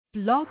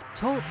Blog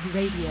Talk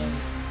Radio.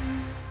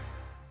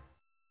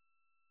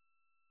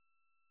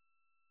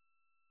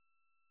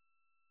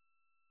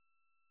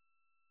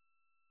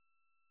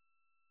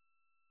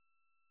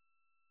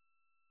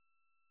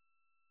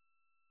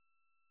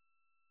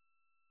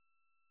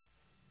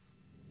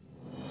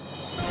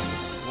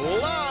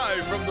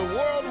 Live from the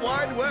World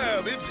Wide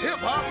Web, it's Hip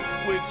Hop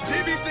with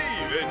Stevie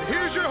Steve, and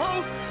here's your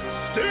host,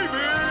 Stevie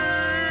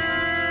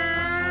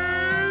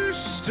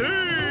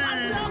Steve.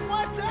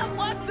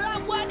 What's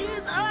up, what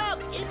is up?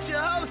 It's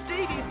your host,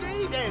 Stevie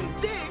Steve,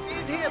 and this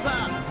is Hip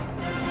Hop.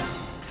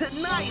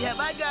 Tonight, have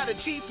I got a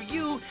treat for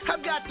you?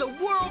 I've got the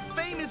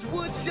world-famous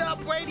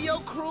WOODSHOP radio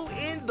crew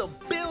in the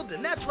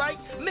building. That's right,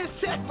 Miss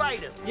Tech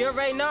Writer. You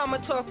already know I'ma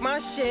talk my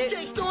shit.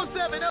 J-Storm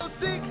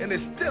 706. And there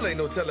still ain't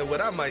no telling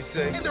what I might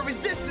say. And the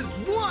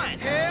Resistance 1.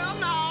 Hell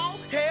no.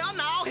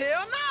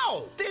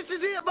 This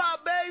is Hip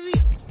Hop, baby.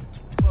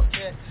 Fuck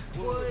that.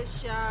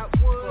 WOODSHOP.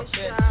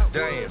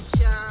 Damn.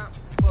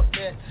 Fuck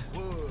that.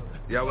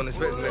 Y'all wasn't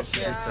expecting that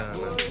shit this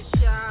time, man.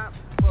 WOODSHOP.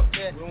 Fuck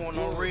that. We want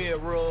no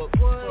red rug.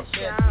 Fuck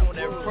that. We want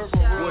that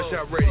purple rug.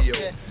 WOODSHOP Radio.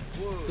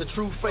 The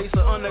true face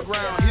of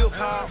underground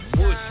hip-hop.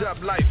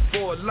 WOODSHOP life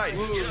for life.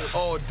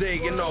 All day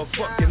and all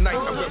fucking night.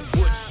 I rep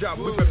WOODSHOP.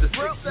 We rep the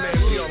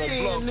 6-man. We on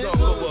blog talk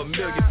over 1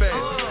 million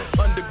fans.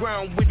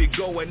 Underground, we be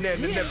going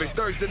in. And every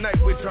Thursday night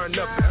we turn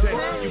up the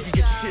 10. You can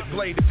get your shit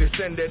played if you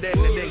send it in.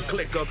 And then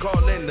click or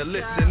call in to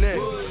listen in.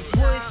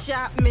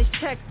 WOODSHOP, Miss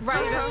Tech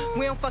Writer.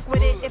 We don't fuck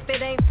with it if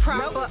it ain't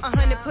proper.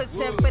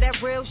 100% for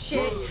that real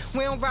shit.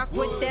 We don't rock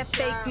with that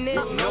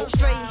fakeness.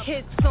 Straight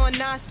hits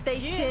on our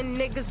station.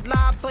 Niggas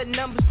lie but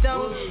numbers don't.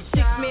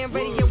 6-man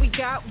radio, we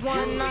got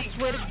one. I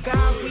swear to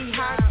God, we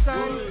hot,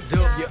 son.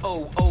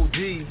 WOODSHOP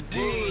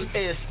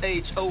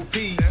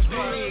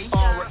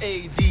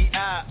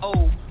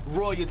RADIO.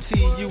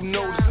 Royalty, you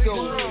know the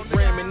scope.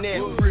 Ramming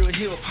that real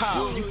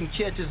hip-hop. You can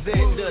catch us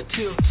at the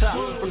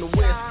tip-top. From the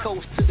west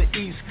coast to the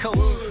east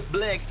coast.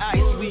 Black ice,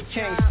 we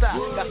can't stop.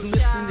 Got some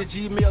listening to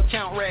Gmail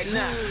account right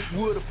now.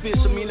 Wood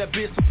official, mean that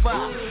bitch a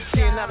 5.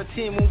 10 out of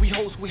 10 when we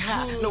host, we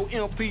hot. No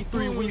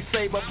MP3, we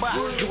say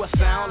bye-bye. Do I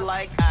sound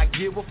like I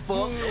give a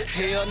fuck?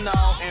 Hell no,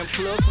 and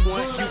plus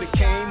one. You that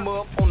came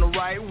up on the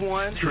right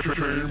one.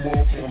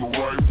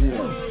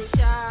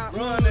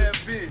 Run that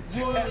bitch.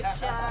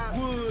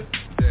 Wood.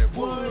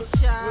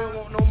 WOODSHOP. We don't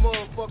want no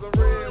motherfucking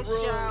red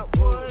rug.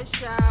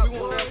 WOODSHOP. We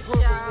want that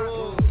purple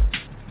rug.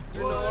 You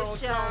know what I'm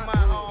talking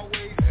about?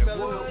 Always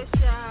smelling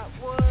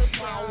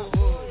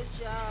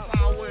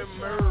power and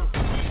murder.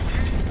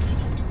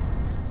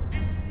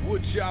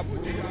 WOODSHOP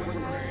Radio.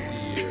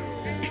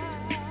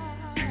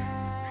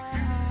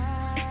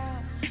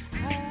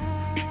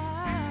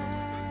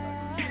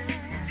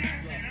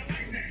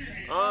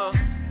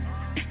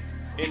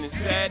 And it's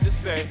sad to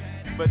say,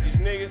 but these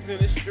niggas in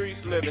the streets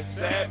living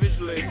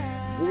savagely.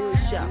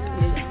 WOODSHOP,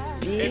 nigga.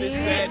 And it's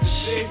sad to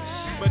see,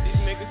 but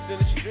these niggas in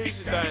the streets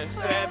are dying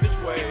savage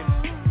ways.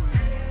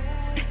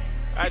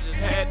 I just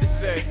had to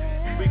say,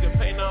 we can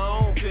paint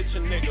our own picture,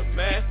 nigga,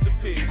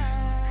 masterpiece.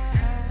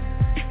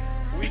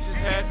 We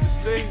just have to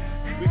see,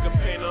 we can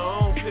paint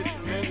our own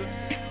picture, nigga.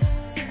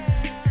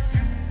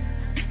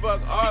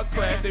 Fuck art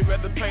class, they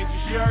rather paint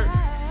your shirt.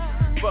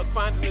 Fuck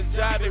finding a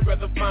job, they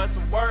rather find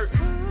some work.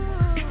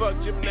 Fuck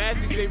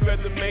gymnastics, they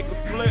rather make a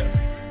flip.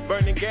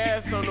 Burning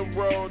gas on the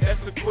road, that's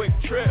a quick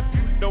trip.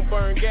 Don't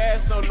burn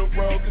gas on the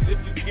road, cause if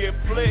you get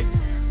flicked,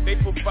 they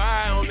put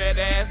fire on that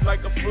ass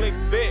like a flick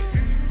bit.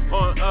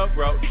 On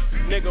approach,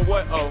 nigga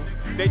what oh?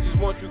 They just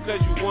want you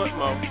cause you want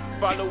more.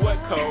 Follow what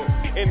code?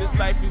 In this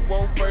life you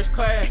want first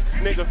class.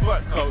 Nigga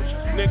fuck coach,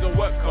 nigga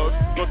what coach?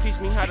 Gon' teach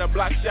me how to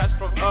block shots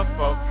from a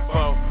foe.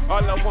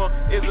 All I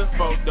want is a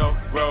photo,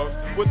 rose.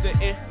 With the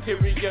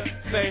interior,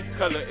 same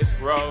color, it's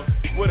rose.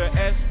 With an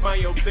S on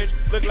your bitch,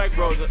 look like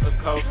Rosa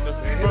Acosta.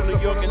 From New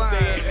York and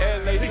stay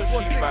in LA, so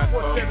she by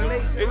coastal.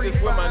 Is this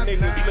what my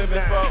niggas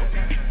living for?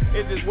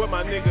 Is this what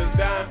my niggas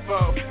dying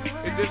for?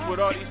 Is this what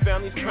all these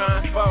families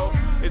crying for?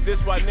 Is this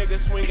why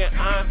niggas swinging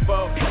iron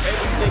for?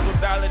 Every single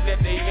dollar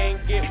that they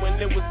ain't get when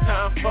it was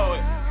time for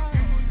it.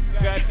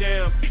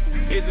 Goddamn,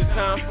 is it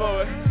time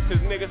for it?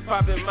 Cause niggas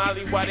popping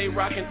Molly while they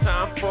rocking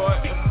time for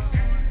it.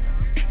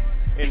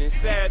 And it's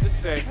sad to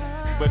say,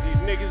 but these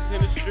niggas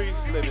in the streets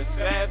living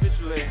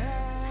savagely.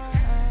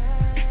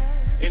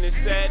 And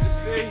it's sad to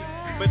see,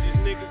 but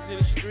these niggas in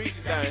the streets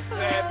dying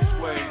savage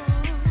ways.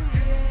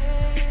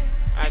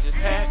 I just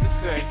had to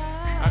say,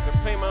 I can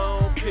paint my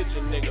own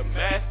picture, nigga,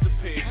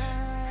 masterpiece.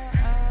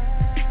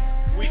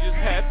 We just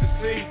have to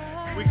see,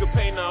 we can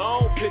paint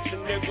our own picture,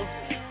 nigga.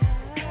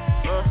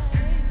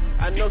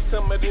 I know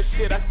some of this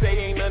shit I say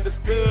ain't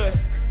understood,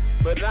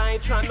 but I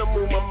ain't tryna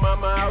move my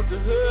mama out the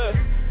hood.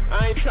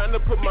 I ain't tryna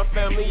put my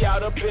family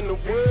out up in the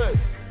woods.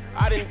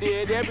 I done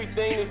did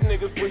everything these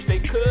niggas wish they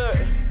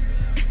could.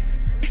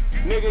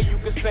 Nigga, you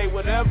can say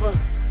whatever.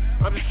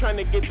 I'm just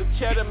tryna get the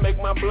cheddar, make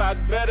my block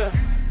better.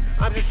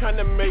 I'm just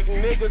tryna make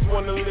niggas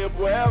wanna live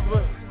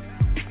wherever.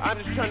 I'm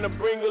just tryna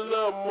bring a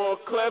little more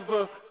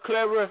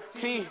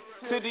clarity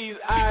to these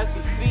eyes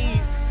he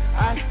sees.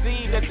 I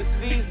see that the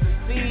seeds the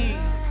seeds.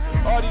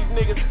 All these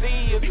niggas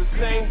see is the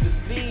same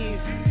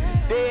disease.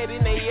 Dead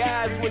in their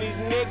eyes when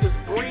these niggas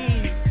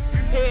breathe.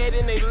 Head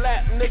in their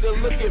lap, nigga,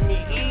 look at me,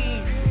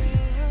 ease.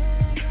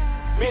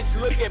 Bitch,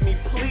 look at me,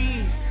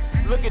 please.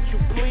 Look at you,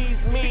 please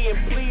me,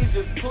 and please,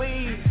 just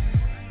please.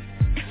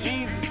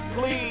 Jesus,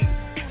 please,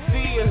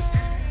 see us.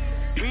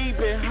 We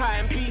been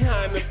hiding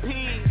behind the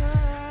peas,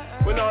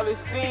 when all it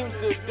seems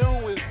to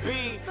do is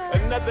be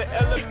another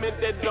element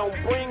that don't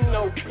bring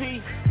no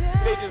peace.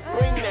 They just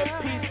bring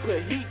that peace,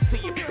 put heat to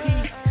your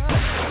peace.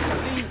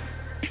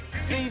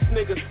 Cease,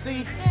 nigga,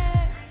 cease.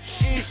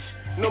 Sheesh,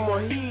 no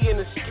more heat in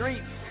the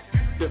streets.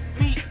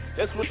 Defeat,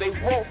 that's what they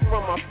want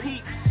from our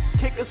peaks.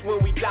 Kick us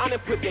when we down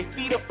and put their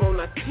feet up on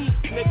our teeth,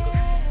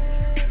 nigga.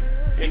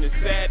 And it's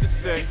sad to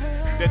say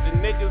that the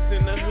niggas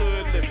in the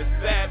hood living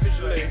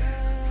savagely.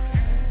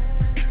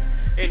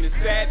 And it's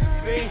sad to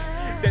see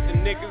that the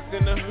niggas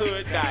in the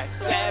hood die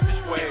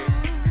savage ways.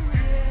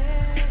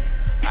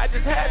 I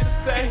just had to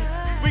say,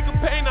 we can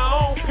paint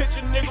our own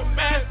picture, nigga,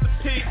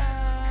 masterpiece.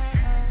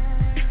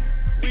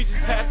 We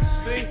just have to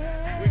see,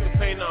 we can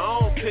paint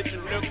our own picture,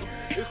 nigga.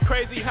 It's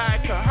crazy how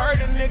it could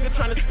hurt a nigga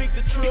trying to speak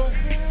the truth.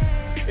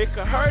 It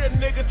could hurt a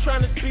nigga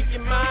trying to speak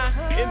your mind.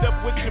 End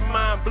up with your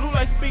mind blue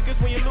like speakers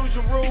when you lose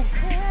your roof.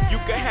 You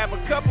can have a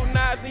couple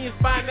knives in your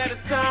spine at a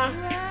time.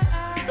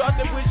 Thought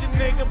that was your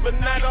nigga, but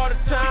not all the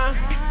time.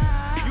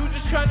 You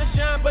just trying to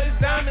shine, but it's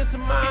diamonds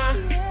of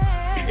mine.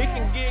 It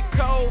can get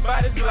cold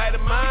by this light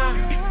of mine.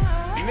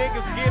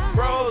 Niggas get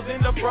froze,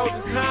 end up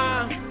frozen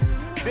time.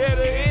 Dead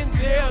or in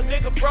jail,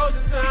 nigga,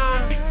 frozen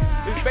time.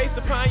 It's based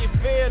upon your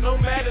fear, no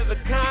matter the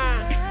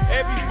kind.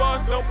 Every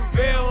boss don't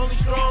prevail, only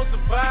strong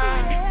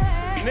survive.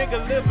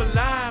 Nigga live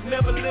alive,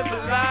 never live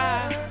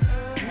alive.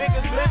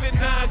 Niggas living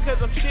now, cause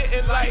I'm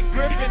shitting like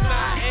Griffin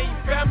now. And you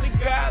family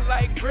guy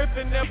like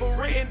Griffin, never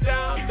written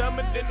down.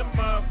 Dumber than the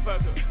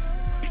motherfucker.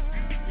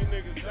 You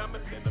niggas dumber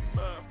than the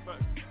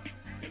motherfucker.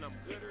 And I'm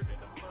gooder than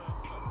the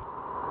motherfucker.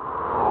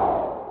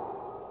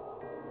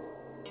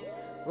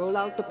 Roll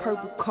out the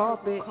purple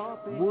carpet,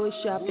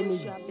 WOODSHOP in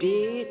this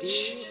bitch.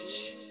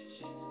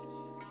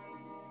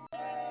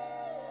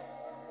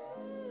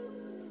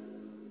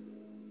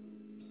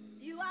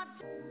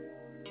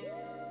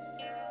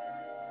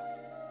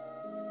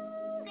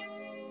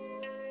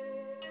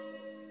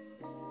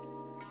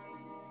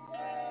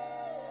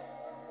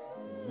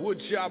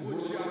 WOODSHOP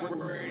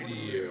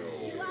Radio.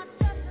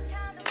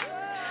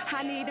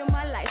 I need in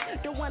my life,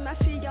 the one I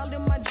see all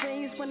in my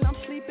dreams when I'm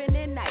sleeping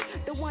at night.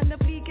 The one to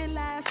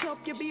legalize, hope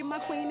you be my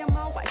queen and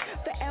my wife.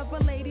 Forever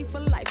lady for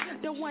life,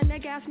 the one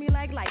that guides me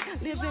like light.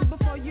 Living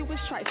before you was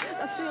trite,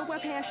 I still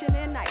with passion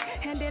at night.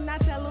 And then I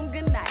tell them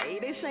goodnight,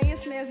 they say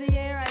it's snazzy,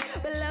 ain't right.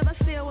 But love I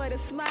still with a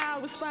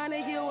smile, respond to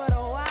you with a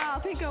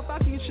while. Think of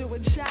our future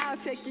with child,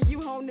 taking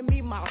you home to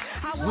meet mom.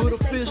 I want to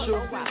stay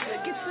for a while,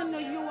 get to know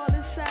you all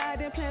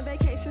inside and plan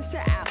vacations to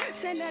out.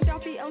 Send that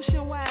off the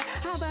ocean wide,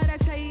 how about I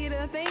tell you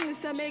the things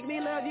that make me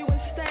love you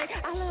and stay.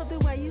 I love the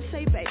way you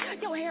say, babe,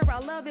 your hair, I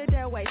love it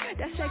that way.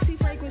 That sexy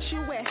fragrance you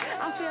wear,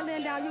 I'm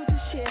feeling down, you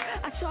just share.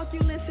 I talk, you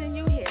listen,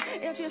 you hear.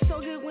 It feels so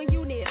good when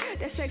you near.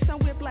 That sex I'm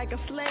whipped like a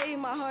slave.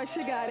 My heart,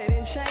 she got it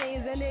in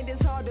chains, and it is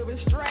hard to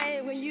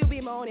restrain when you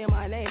be moaning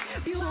my name.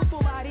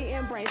 Beautiful body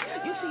and brain,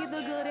 you see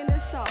the good in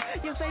this song.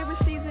 Your favorite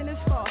season is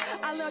fall.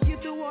 I love you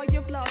through all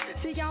your flaws.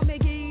 See, y'all may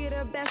give you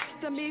the best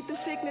to me through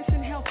sickness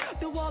and health,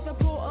 through all the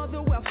poor of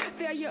the wealth,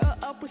 failure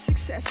or up with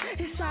success.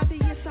 It's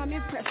obvious I'm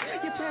impressed.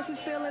 Your presence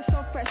feeling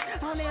so fresh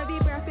on every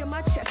breath in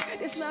my chest.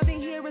 This loving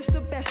here is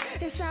the best.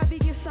 It's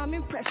obvious I'm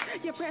impressed.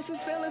 Your presence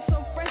feeling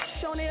so fresh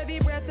on every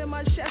breath in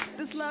my chest.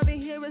 This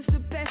loving here is the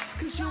best,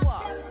 cause you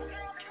are.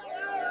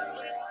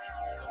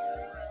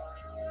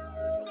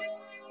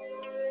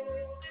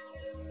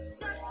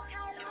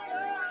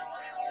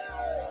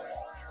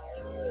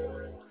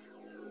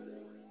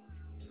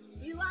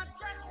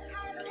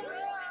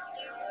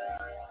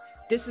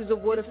 This is a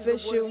Wood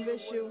official.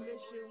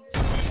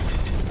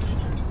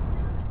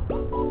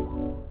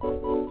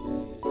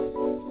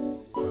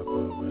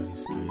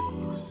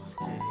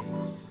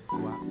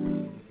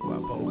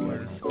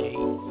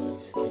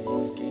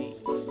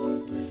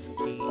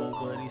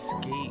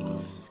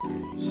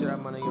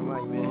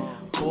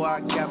 Boy,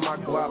 I got my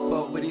guap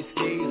up with these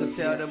skis. I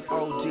tell them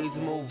OGs to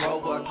move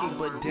over. I keep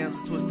a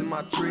dancer twisting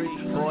my tree.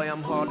 Boy,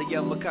 I'm hardly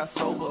ever caught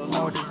sober.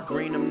 Hard as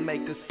green to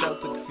make a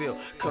Celtic feel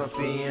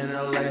comfy in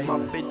LA. My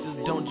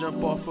bitches don't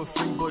jump off for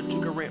free, but you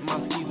can rent my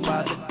skis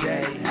by the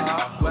day.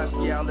 Glass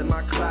y'all in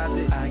my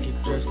closet. I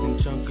get dressed in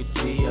chunk of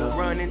Gia.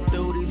 Running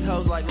through these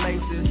hoes like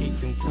laces.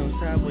 Keep them tongues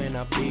tied when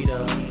I beat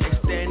her. They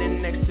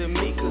standing next to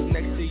me, cause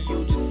next to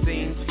you just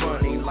seems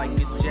funny. Like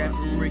the Jeff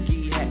and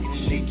Ricky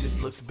Hatton. She just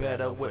looks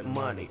better with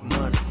money.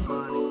 Skate,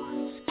 over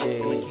the skate,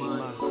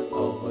 guap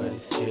over the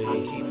skate, I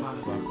keep my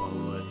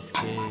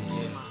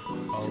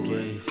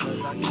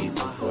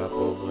guap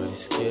over the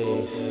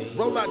skate.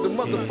 Roll out the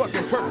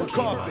motherfucking purple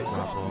carpet.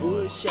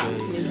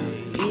 WOODSHOP in this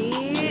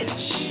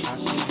bitch.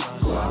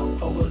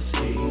 Guap over the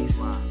skis,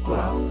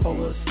 guap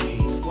over the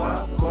skis,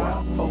 guap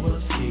over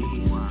the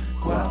skis,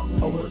 guap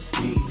over the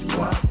skis,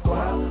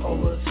 guap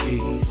over the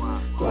skis,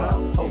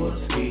 guap over the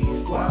skis.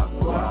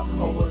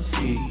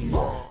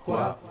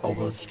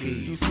 over ski.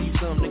 You see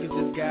some niggas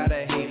just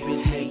gotta hate,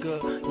 bitch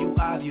nigga. You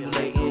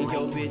ovulating,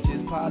 your bitch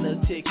is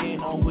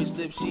politicking on which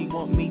lip she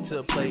want me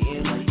to play in.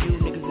 You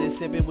niggas is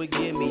simping with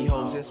gimme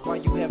hoes, that's why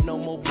you have no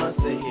more blunts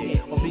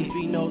ahead. On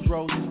BB nose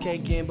roses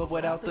caking, but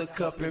without the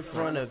cup in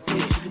front of it.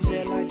 You can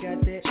tell I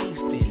got that East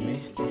in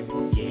me.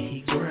 Yeah,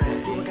 he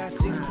grind. I got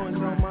 6 points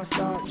on my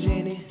sock,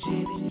 Jenny.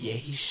 Yeah,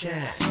 he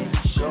shine.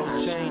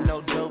 Gold chain,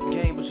 no dope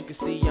game, but you can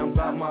see I'm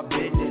about my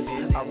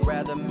business. I'd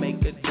rather make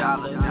 $1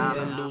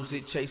 than lose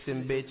it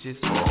chasing bitches.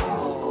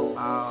 Oh,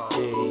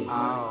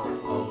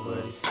 over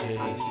the skate.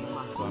 Over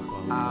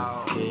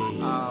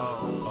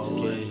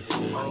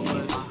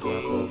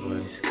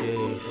the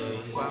skate.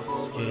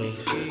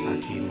 I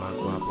keep my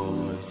guap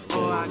over the skate.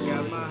 Oh, I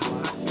got my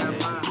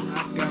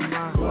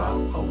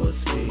guap over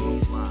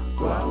skis.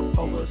 Guap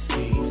over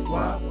skis.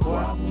 Guap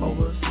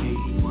over skis.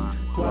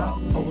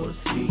 Guap over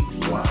skis.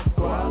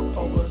 Guap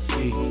over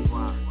skis.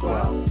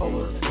 Guap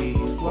over skis.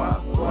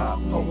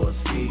 Guap over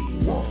skis.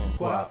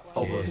 Guap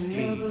over skis.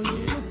 Never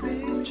lose a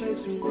beat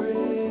chasing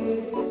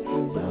bread,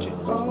 but you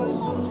always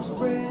lose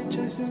bread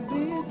chasing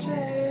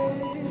bitches.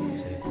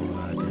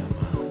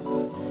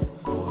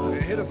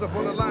 Hit us up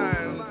on the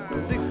line,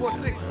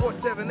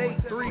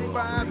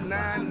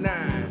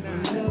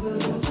 646-478-3599. Never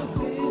lose a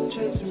beat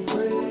chasing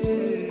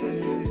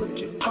bread, but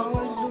you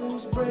always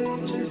lose bread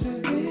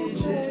chasing bitches.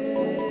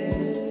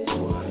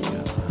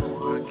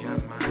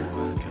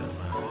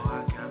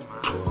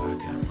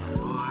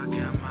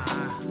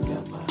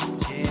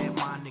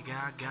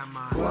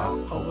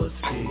 Guap over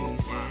skis,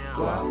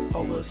 guap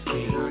over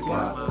skis,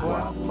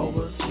 guap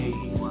over skis,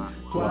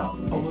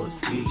 guap over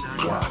skis,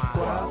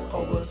 guap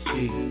over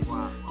skis,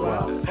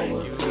 guap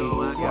over skis,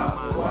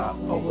 guap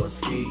over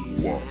skis,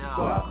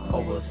 guap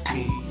over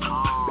skis.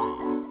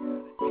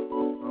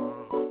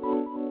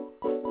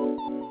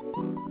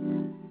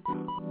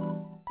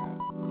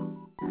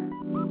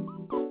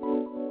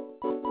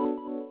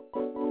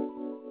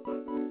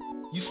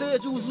 You said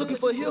you was looking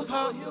for hip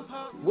hop.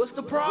 What's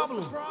the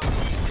problem?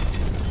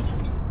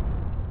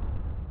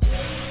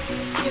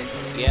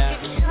 Yeah.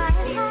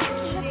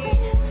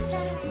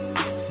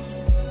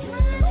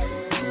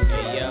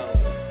 Hey yo.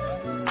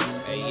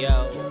 Hey yo.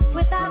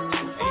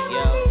 Hey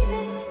yo.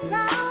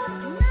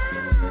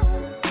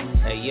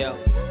 Hey yo.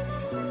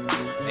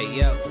 Hey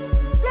yo.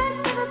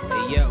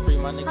 Hey yo. Free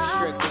my nigga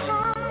Strickland.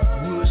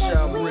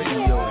 WOODSHOP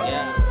Radio.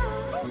 Yeah.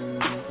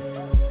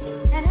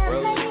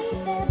 Rosie.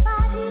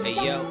 Hey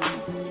yo.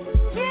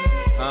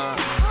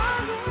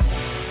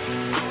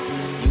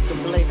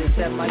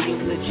 At my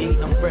eulogy,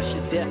 I'm fresh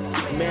to death.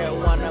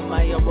 Marijuana,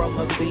 my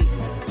aroma beat.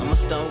 I'm a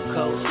stone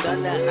cold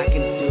stunner. I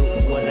can do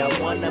what I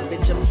wanna,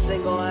 bitch. I'm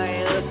single. I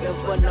ain't looking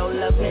for no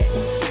loving.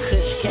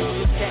 Kush,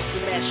 catch taxi,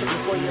 mash it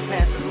before you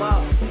pass them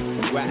off.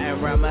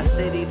 Riding around my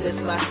city, this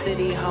my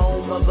city,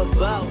 home of a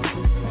boat.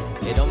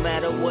 It don't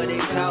matter what it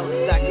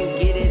costs, I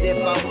can get it if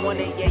I want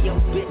it. Yeah, your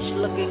bitch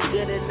looking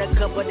good in a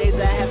couple days,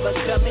 I have her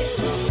coming.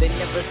 They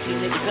never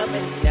seen it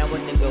coming, now a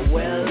nigga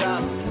well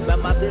up.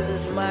 About my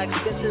business, my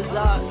expenses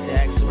are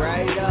taxed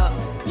right up.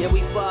 Yeah,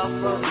 we far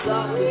from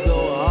soft, we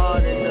go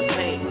hard in the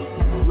paint.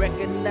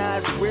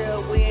 Recognize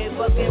real, we ain't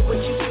fucking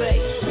with you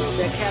fake.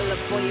 That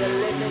California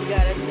living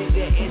got a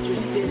nigga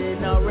interested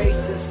in all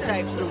races,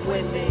 types of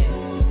women.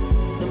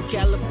 Them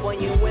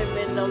California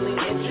women only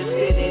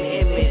interested in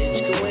image.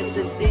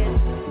 Coincidence,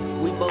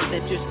 we both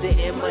interested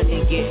in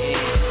money getting.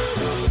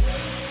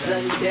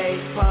 Sunny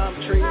days, palm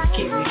trees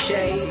keep me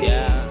shady.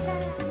 Yeah.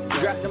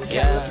 Drop them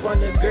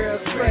California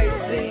girls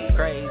crazy.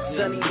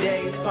 Sunny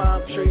days,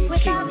 palm trees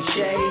keep me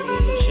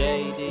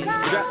shady.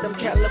 Drop them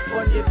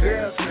California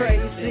girls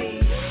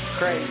crazy.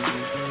 Crazy.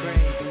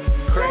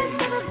 Drop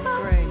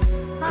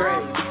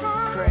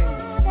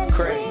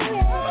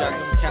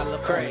them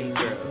California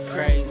girls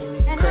crazy.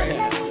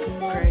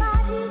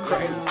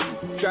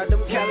 Drop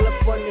them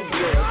California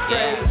girls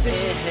crazy.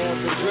 Inhale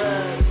the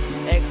drugs,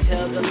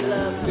 exhale the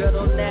love. Girl,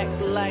 don't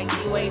act like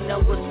you ain't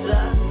know what's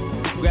up.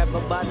 Grab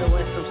a bottle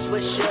and some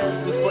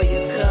swishers before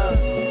you come.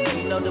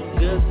 You know them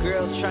good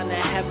girls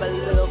tryna have a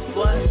little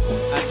fun.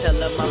 I tell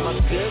them I'm a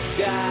good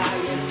guy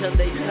until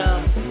they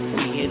come.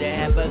 We here to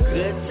have a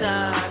good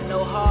time,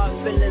 no hard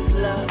feelings,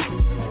 love.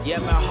 Yeah,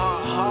 my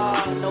heart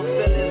hard, no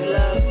feelings,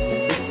 love.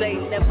 This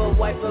ain't never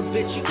wipe a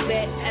bitch you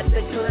met at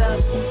the club.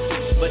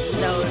 But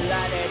no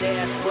lie, that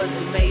ass was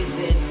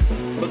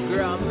amazing. But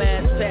girl, I'm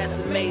ass past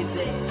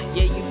amazing.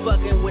 Yeah, you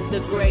fucking with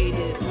the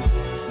greatest.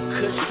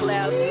 Kush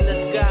clouds in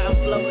the sky, I'm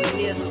floating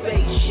near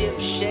spaceship.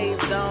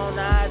 Shades on,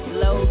 eyes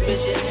low,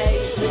 vision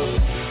hazy.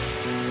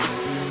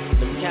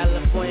 Them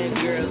California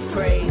girls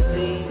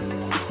crazy.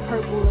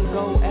 Purple and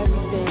gold,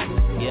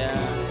 everything.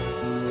 Yeah.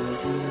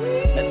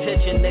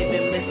 Attention they've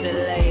been missing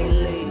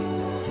lately.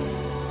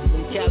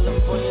 Them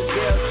California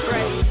girls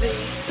crazy.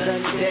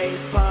 Sunny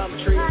days, palm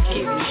trees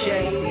keep me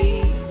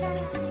shady.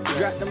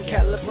 Drop them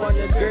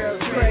California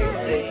girls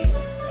crazy.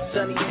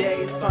 Sunny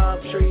days,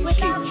 palm trees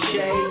keep me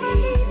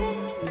shady.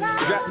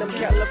 Drop them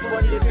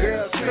California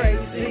girls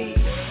crazy.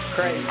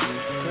 Crazy.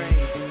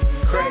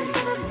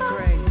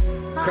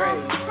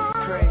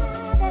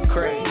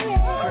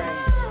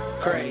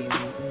 Crazy,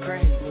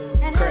 crazy,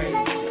 crazy,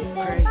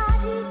 crazy,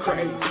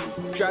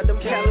 crazy. Drive them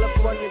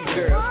California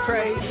girls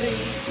crazy.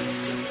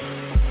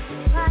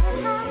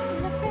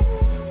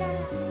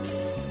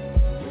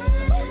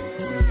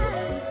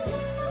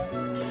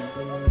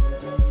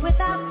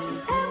 Without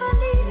ever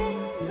leaving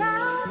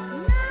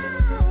ground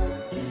now.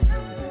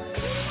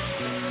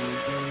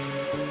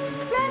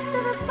 Rest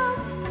of the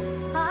folks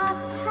are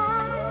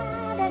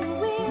tired and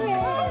weary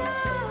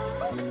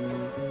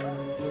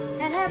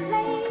and have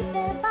laid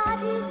their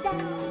bodies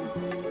down.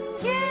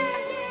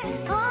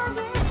 Yeah, oh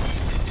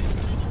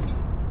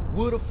yeah.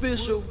 Wood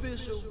official.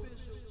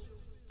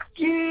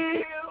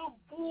 Yeah,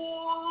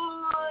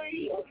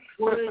 boy.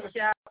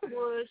 WOODSHOP,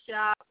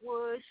 WOODSHOP,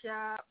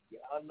 WOODSHOP.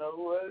 Y'all know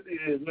what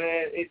it is,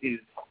 man. It is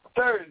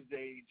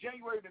Thursday,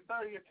 January the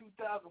 30th,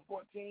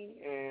 2014,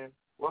 and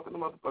welcome to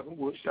motherfucking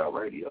WOODSHOP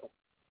Radio.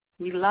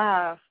 We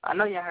live. I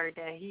know y'all heard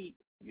that heat.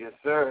 Yes,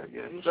 sir.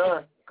 Yes,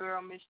 sir.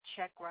 Girl, Miss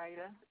Check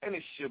Writer. And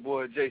it's your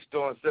boy, J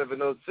Storm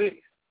 706.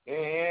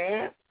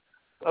 And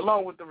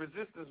along with the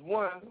Resistance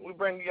One, we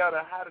bring y'all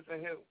the hottest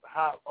in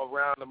hip-hop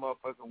around the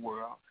motherfucking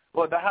world.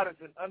 Well, the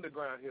hottest in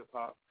underground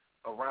hip-hop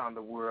around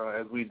the world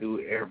as we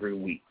do every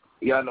week.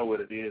 Y'all know what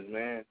it is,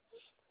 man.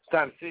 It's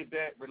time to sit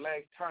back,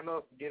 relax, turn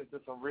up, and get into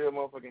some real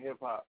motherfucking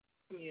hip-hop.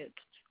 Yeah,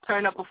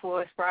 turn up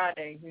before it's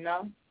Friday, you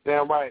know?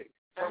 Damn right.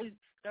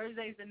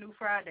 Thursday's the new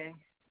Friday.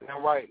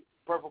 Damn right.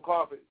 Purple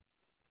carpet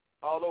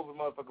all over the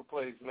motherfucking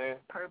place, man.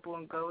 Purple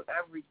and gold,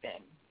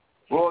 everything.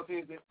 Royalty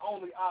is the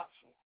only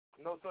option.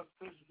 No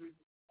substitution,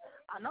 people.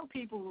 I know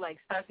people like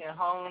stuck at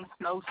home,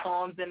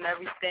 snowstorms and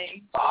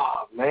everything.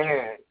 Oh,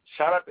 man.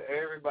 Shout out to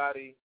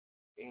everybody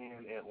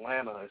in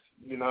Atlanta.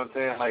 You know what I'm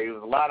saying? Like, there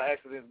was a lot of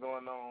accidents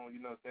going on,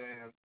 you know what I'm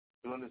saying,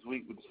 during this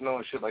week with the snow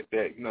and shit like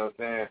that, you know what I'm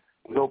saying?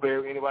 We hope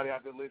anybody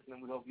out there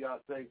listening, we hope y'all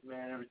safe,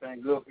 man.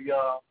 Everything good for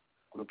y'all.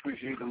 We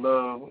appreciate the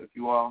love, if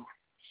you all.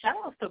 Shout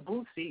out to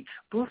Boosie.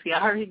 Boosie, I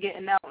heard he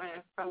getting out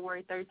on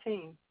February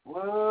 13th.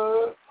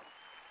 What?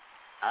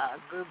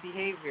 Good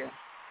behavior.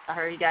 I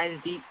heard he got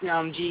his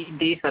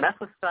GED, so that's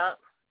what's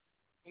up.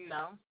 You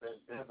know. That's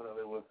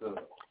definitely what's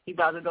up. He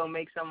about to go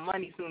make some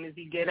money as soon as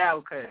he get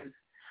out, because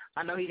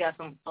I know he got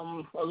a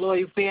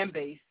loyal fan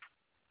base.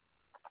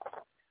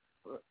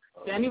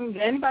 Did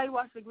anybody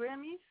watch the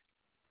Grammys?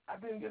 I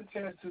didn't get a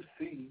chance to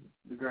see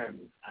the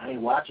Grammys. I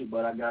didn't watch it,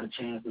 but I got a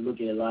chance to look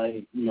at,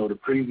 like, you know, the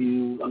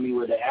preview. I mean,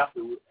 with the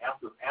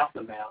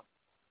aftermath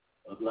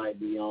of, like,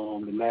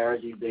 the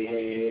marriages they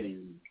had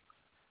and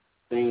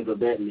things of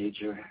that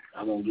nature.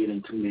 I won't get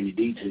into too many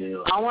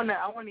details. I wanna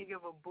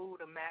give a boo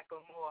to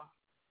Macklemore.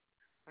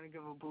 I want to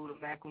give a boo to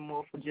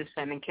Macklemore for just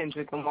sending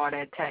Kendrick Lamar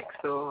that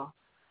text or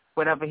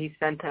whatever he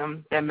sent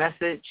him, that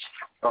message.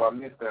 Oh, I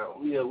missed that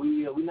one. Yeah,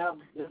 we not.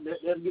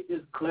 Let's get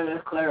this clear.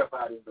 Let's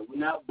clarify this. We're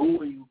not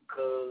booing you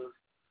because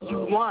you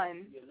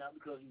won. Yeah, not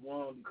because you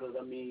won. Because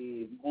if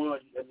you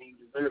won, that means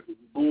you deserve it.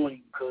 We're booing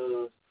you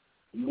because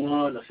you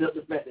won. Accept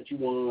the fact that you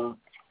won.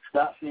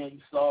 Stop saying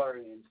you're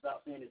sorry and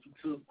stop saying that you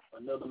took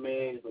another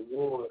man's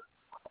award.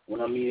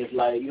 When it's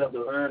like you have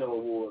to earn an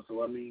award.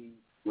 So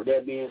with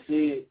that being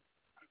said,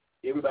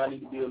 everybody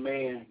needs to be a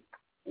man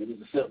and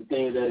just accept the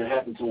things that have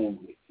happened to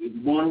him. If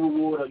you won a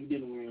reward or you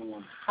didn't win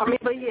one. But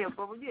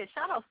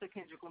shout out to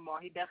Kendrick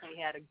Lamar. He definitely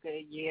had a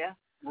good year.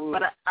 Mm.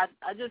 But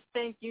I just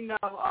think, in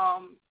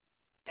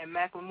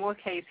Macklemore's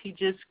case, he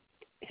just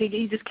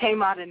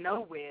came out of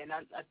nowhere, and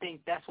I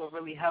think that's what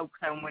really helped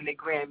him win the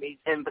Grammys.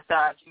 And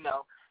besides,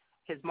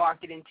 his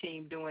marketing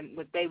team doing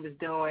what they was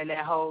doing,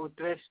 that whole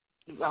thrift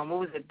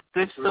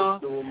store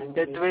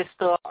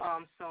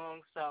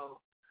song. So,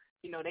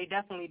 they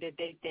definitely did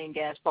their thing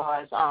as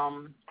far as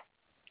marketing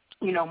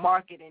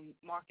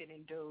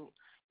do.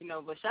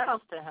 But shout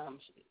outs to him.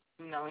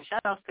 And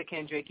shout outs to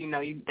Kendrick. You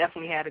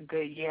definitely had a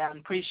good year.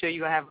 I'm pretty sure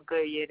you're gonna have a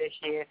good year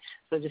this year.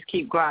 So just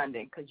keep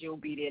grinding, because you'll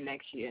be there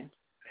next year.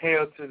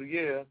 Hell to the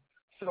year.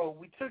 So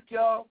we took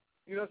y'all,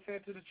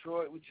 to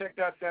Detroit. We checked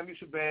out Samuel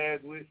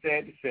Shabazz. We're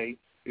sad to say.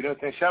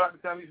 Shout out to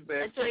Samuel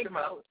Shabazz. Check him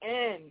out.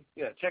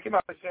 Yeah, check him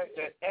out at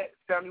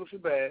Samuel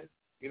Shabazz.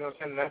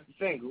 That's the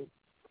single.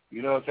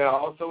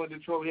 Also in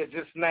Detroit, we had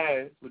Just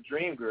Snaz with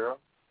Dream Girl.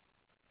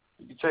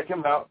 You can check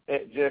him out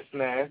at Just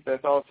Snaz.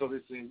 That's also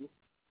his single.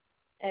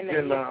 And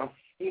then,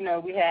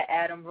 we had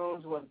Adam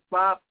Rose with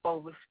Bob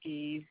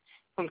Overskis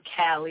from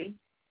Cali,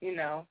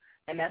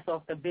 and that's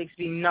off the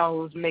Bixby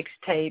Nose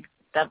mixtape.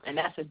 And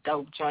that's a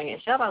dope joint.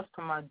 And shout outs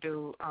to my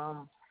dude,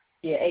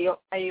 Ayo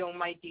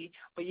Mikey.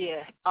 But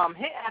hit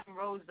Adam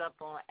Rose up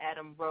on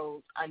Adam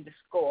Rose _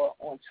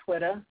 on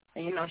Twitter.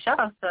 And shout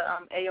outs to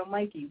Ayo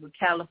Mikey with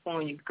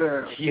California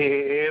Girl.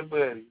 Yeah,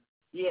 buddy.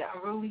 Yeah,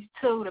 Unruly's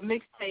 2, the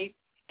mixtape,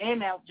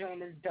 and that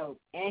joint is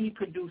dope. And he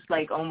produced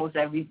like almost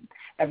every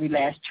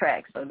last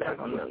track. So that's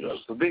really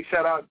dope. So big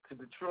shout out to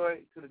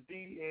Detroit, to the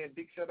D, and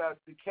big shout out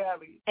to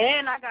Cali.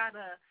 And I got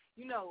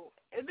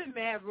it's been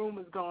mad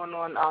rumors going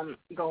on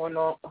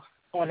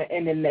the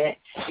internet.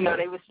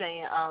 They were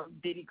saying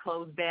Diddy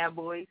closed Bad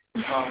Boys.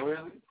 Oh,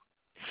 really?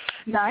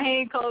 No, he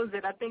ain't closed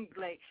it. I think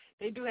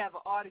they do have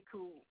an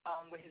article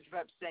with his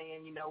rep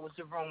saying, it was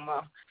a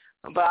rumor.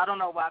 But I don't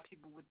know why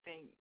people would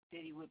think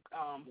that he would.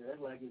 Yeah,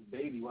 that's like his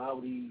baby. Why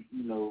would he,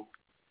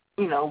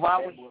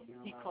 why would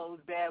he close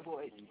Bad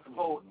Boy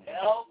forever?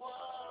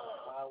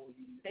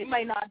 They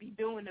might not be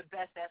doing the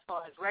best as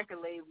far as record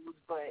labels,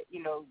 but,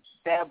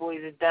 Bad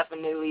Boys is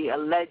definitely a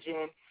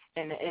legend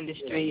in the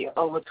industry,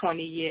 over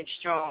 20 years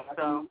strong.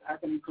 So how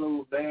can you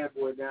close Bad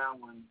Boy down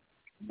when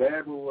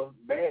Bad Boy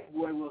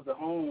was the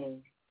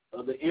home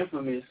of the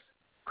infamous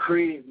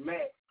Craig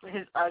Mack?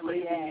 His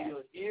ugly ass.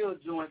 Ill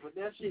joint, but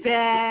that shit.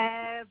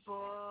 Bad Boy.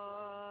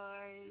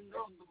 That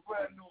was a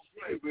brand new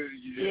flavor.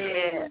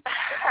 Yeah.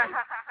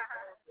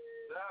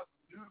 That's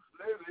a new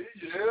flavor.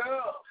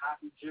 Yeah.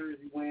 Hockey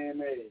jersey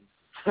wearing ass.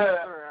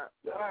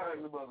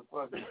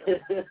 Motherfucker.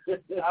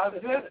 I'm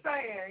just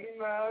saying,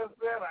 I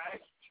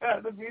ain't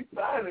trying to be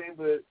funny,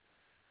 but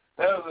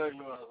that was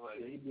like,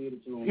 he did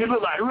it to him. He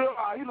look like when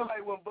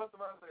Busta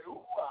Rhymes say,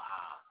 ooh,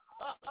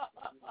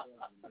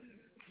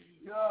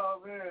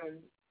 yo,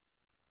 man.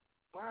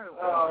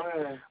 Oh,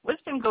 man.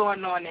 What's been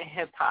going on in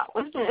hip hop?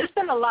 It's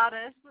been a lot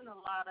of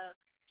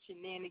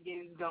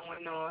shenanigans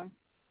going on.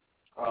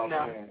 Oh,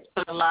 man. It's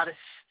been a lot of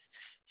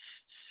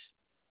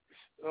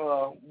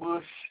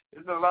Bush.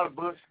 There's been a lot of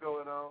Bush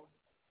going on.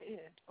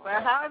 Yeah.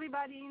 But how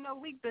everybody,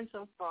 week been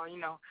so far,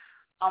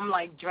 I'm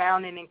like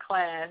drowning in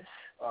class.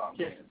 Oh,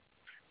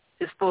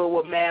 just full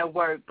with mad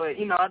work. But,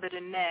 other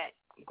than that,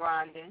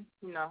 grinding,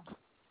 Yeah,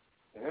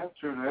 that's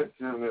true. That's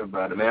true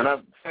about it, man.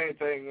 Same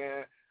thing,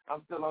 man.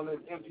 I'm still on this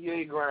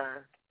MPA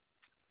grind.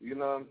 You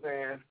know what I'm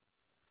saying?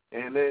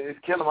 And it's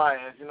killing my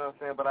ass, you know what I'm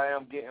saying? But I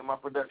am getting my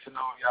production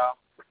on, y'all.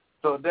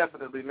 So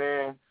definitely,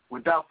 man,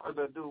 without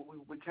further ado,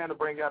 we kind of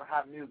bring out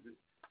hot music.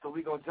 So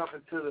we're going to jump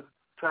into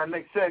our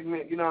next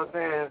segment, you know what I'm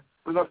saying?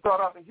 We're going to start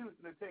off in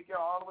Houston and take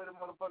y'all all the way to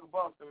motherfucking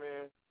Boston,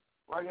 man.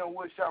 Right here on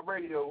WOODSHOP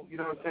Radio, you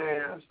know what I'm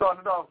saying?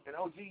 Starting it off in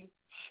OG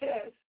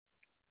shit.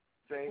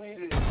 Same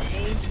shit.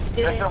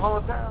 That's the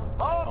whole time.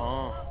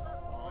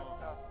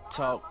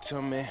 Talk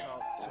to me.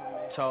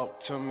 Talk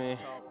to me.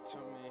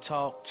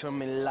 Talk to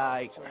me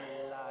like.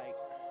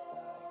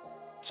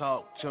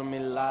 Talk to me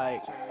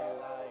like.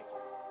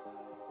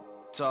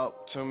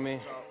 Talk to me.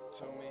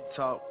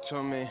 Talk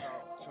to me.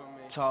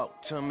 Talk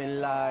to me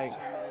like.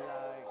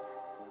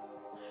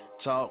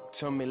 Talk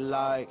to me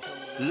like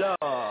love.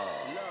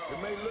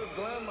 It may look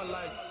glamour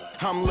like.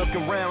 I'm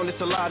looking around,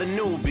 it's a lot of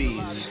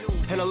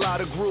newbies and a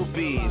lot of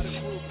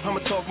groupies. I'ma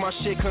talk my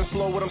shit, couldn't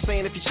slow what I'm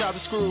saying if you try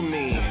to screw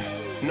me.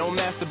 No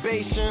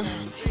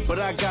masturbation, but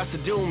I got to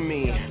do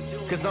me.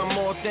 Cause I'm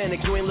more authentic,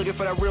 you ain't looking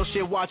for that real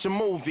shit, watch a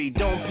movie.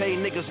 Don't pay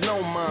niggas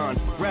no mind,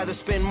 rather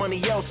spend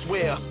money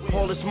elsewhere.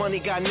 All this money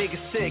got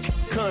niggas sick,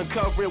 couldn't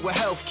cover it with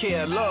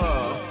healthcare.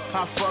 Love,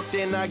 I fucked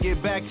and I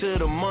get back to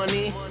the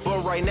money.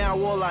 But right now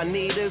all I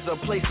need is a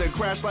place to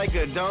crash like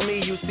a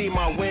dummy. You see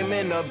my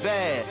women are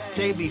bad,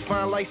 they be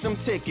fine like some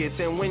tickets.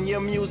 And when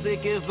your music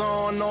is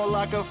on, all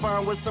I can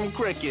find was some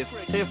crickets.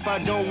 If I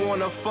don't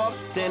wanna fuck,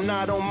 then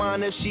I don't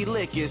mind if she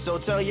lick it. So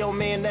tell your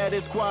man that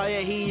it's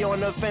quiet, he on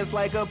the fence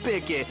like a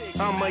picket.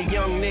 I'm a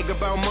young nigga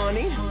about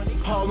money,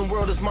 Harlem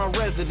World is my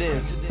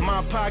residence.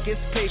 My pockets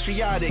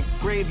patriotic,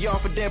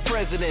 graveyard for dead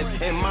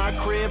presidents. In my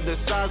crib, the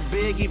size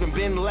big, even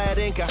Bin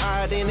Laden can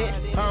hide in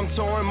it. I'm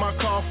touring my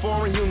car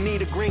foreign, you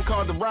need a green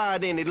card to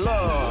ride in it.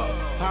 Love,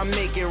 I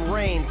make it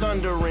rain,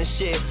 thunder and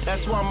shit.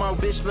 That's why my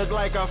bitch look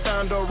like I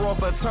found her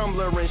off a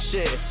Tumblr and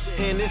shit.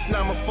 And it's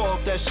not my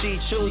fault that she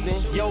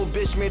choosing. Yo,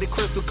 bitch made it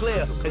crystal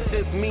clear. And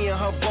since me and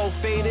her both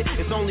faded,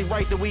 it's only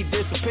right that we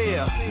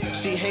disappear.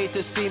 She hate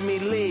to see me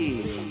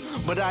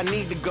leave, but I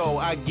need to go.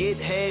 I get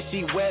head,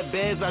 she wet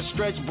beds, I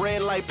stretch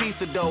bread like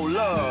pizza dough.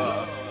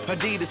 Love,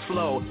 Adidas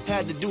flow,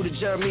 had to do the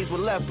Jeremy's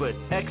with leopard.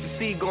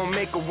 Ecstasy gon'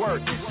 make her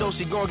work, so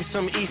she gon' get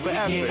some E for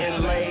effort. We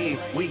getting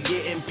laid, we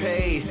getting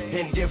paid.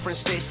 In different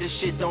states, this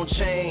shit don't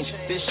change.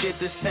 This shit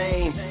the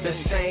same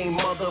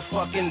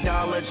motherfucking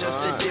dollar, just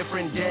a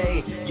different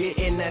day.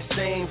 Getting that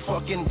same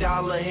fucking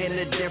dollar in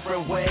a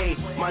different way.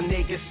 My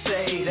niggas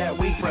say that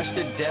we fresh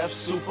to death,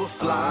 super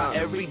fly.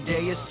 Every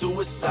day is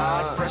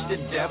suicide, fresh to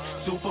death,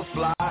 super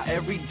fly.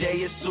 Every day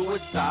is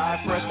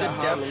suicide, fresh to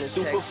death,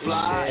 super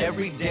fly.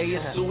 Every day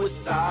is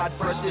suicide,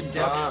 fresh to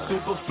death,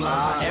 super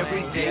fly.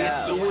 Every day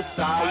is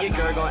suicide. Your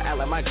girl gon' act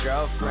like my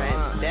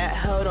girlfriend. That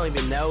hoe don't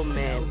even know,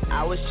 man.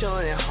 I was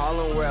chillin' in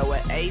Harlem World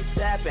with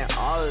ASAP and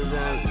all of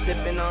them,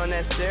 sippin' on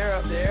that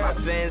syrup.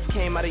 My Benz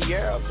came out of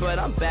Europe, but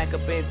I'm back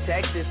up in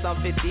Texas.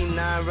 I'm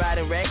 59,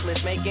 riding reckless,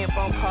 making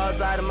phone calls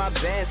out of my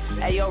Benz.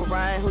 Hey yo,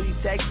 Ryan, who you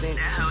texting?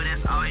 That hoe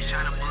that's always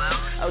tryna blow.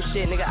 Oh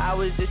shit, nigga, I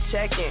was just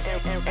checking.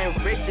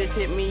 And Rich just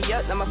hit me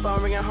up. Now my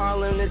phone ringing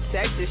Harlem to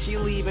Texas. She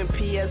leaving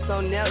PS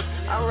on Nels.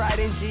 I'm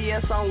riding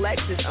GS on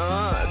Lexus.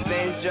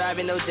 Benz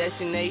driving, no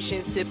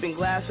destination. Sipping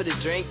glass for the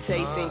drink,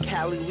 tasting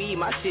Cali weed.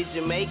 My shit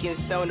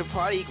Jamaican, stone the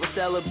party equal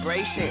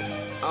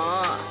celebration.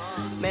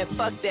 Man,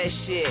 fuck that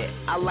shit.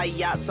 I like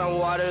yachts on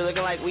water,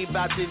 looking like we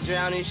bout to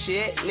drown in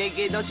shit.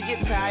 Nigga, don't you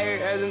get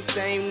tired of them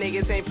same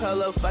niggas ain't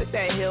polo? Fuck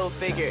that hill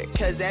figure,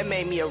 cause that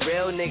made me a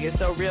real nigga.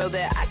 So real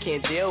that I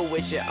can't deal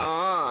with you.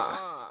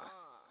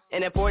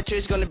 And that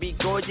fortress gonna be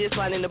gorgeous,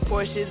 lining the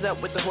Porsches up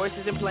with the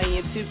horses and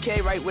playing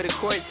 2K right where the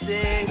court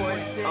sits.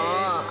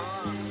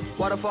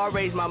 Waterfall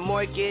raised my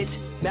mortgage,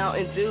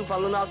 Mountain Dew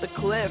falling off the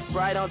cliff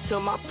right onto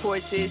my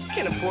porches. You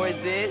can't afford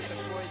this.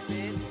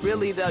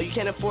 Really though, you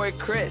can't afford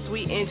Chris.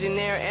 We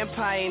engineer and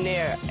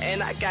pioneer,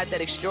 and I got that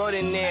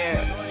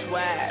extraordinaire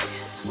swag.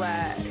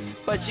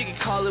 But you can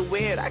call it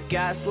weird. I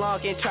got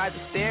slunk and tried to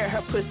stare.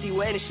 Her pussy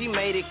wet and she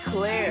made it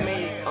clear.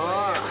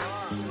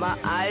 My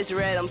eyes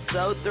red, I'm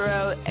so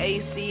thrilled.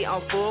 AC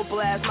on full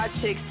blast. My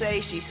chick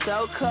say she's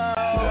so cold.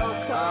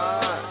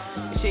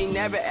 She ain't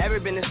never ever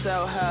been to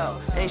Soho,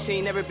 and she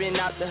ain't never been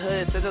out the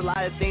hood. So there's a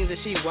lot of things that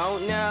she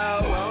won't know.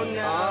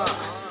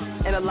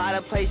 And a lot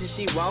of places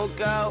she won't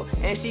go.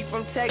 And she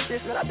from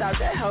Texas, and I doubt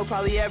that hoe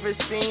probably ever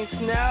seen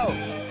snow.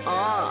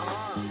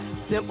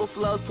 Simple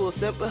flows, pull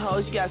simple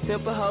hoes. You got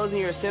simple hoes and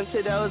you're a simp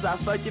to those. I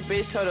fucked your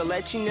bitch, told her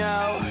let you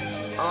know.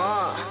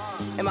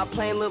 And my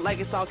plane look like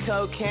it's on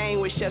cocaine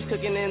with chefs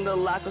cooking in the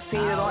locker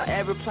scene. They don't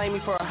ever play me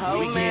for a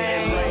hoe,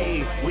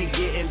 man. We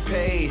getting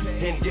paid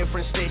in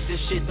different states. This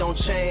shit don't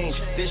change.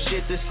 This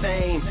shit the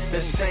same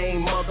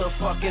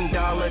motherfucking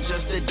dollar,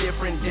 just a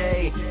different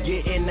day.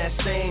 Getting that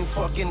same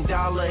fucking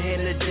dollar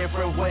in a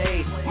different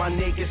way. My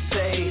niggas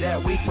say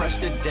that we fresh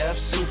to death,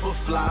 super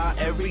fly.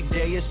 Every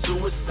day is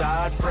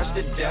suicide, fresh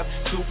to death,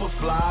 super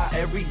fly.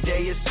 Every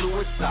day is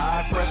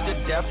suicide, fresh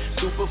to death,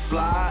 super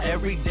fly.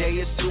 Every day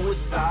is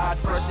suicide,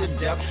 fresh to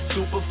death,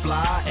 super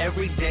fly.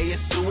 Every day is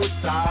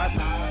suicide.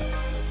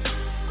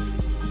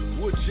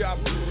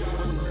 WOODSHOP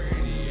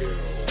Radio.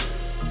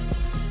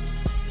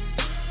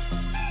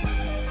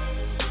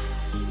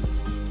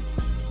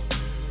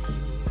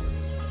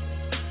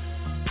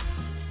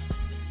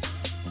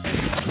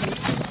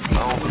 I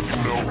don't even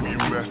know who you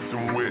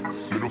messing with.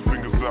 Middle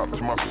fingers up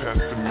to my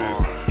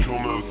pessimist.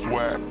 Killer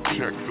swag,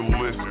 check the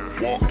list.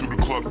 Walk through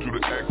the club to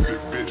the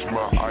exit, bitch.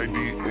 My ID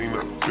ain't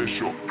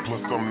official.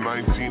 Plus I'm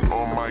 19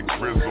 on my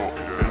grizzle,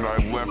 and I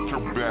left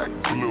her back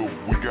blue.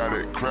 We got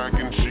it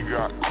cracking, she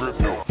got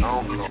crypto. I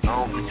don't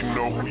think you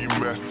know who you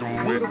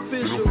messing with.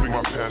 Middle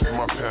finger,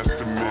 my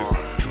pessimist.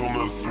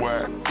 Killer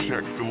swag,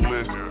 check the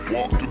list.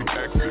 Walk through the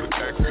exit,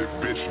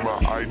 bitch. My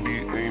ID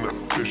ain't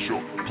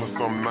official. Plus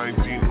I'm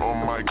 19 on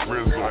my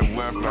grizzle. I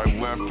left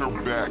her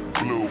back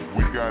blue.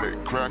 We got it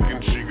cracking,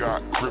 she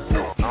got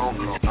crypto. I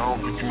don't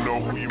think you know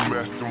who you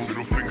messing with.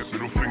 Middle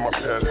finger, my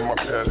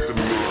pessimist.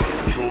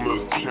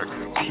 Killers, check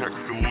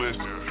the list.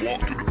 Walk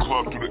through the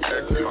club to the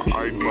exit.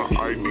 My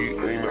ID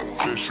ain't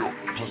official.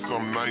 Plus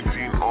I'm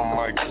 19 on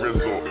my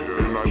grizzle,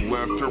 and I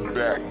left her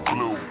back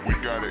blue. We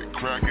got it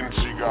cracking,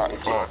 she got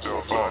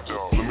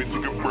Let me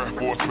take a breath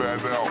before I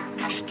spaz out.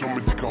 She told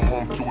me to come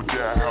home to a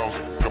dad house.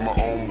 Got my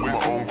own whip,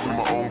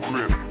 my own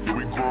crib. Yeah,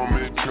 we grown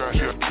men, trash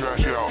out.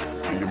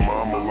 And your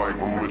mama like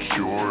my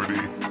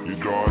maturity. Your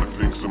daughter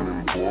thinks I'm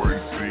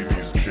important. See,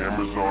 these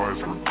cameras always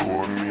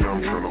recording me.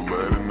 I'm trying to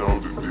let her know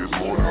that there's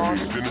more to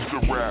me. Then it's a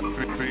rap,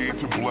 fade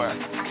to black.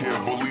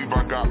 Can't believe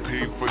I got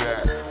paid for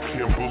that.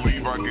 Can't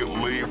believe I get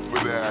laid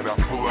for that. I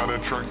pull out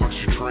her tracks like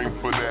she trained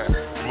for that.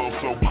 Flow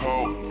so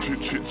cold,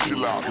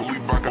 chill out.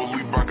 Believe I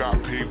got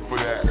paid for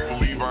that.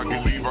 Believe I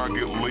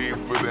get laid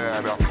for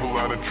that. I pull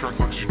out her tracks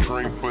like she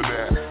trained for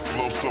that.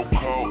 Flow so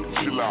cold,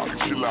 chill out.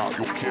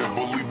 You can't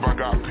believe I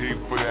got paid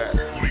for that.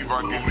 Believe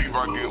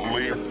I get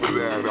laid for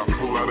that. I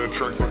pull out her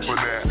tracks like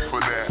for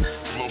that.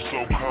 Flow so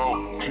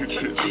cold,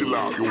 chill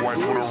out. Your wife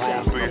on the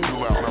road, say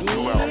chill out. And I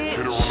pull out,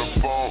 hit her on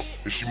the phone,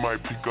 and she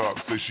might pick up.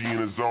 Say she in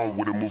the zone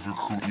with a movie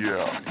crew.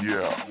 Yeah.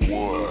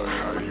 What?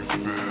 How you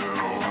feel?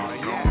 How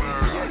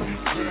you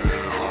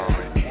feel?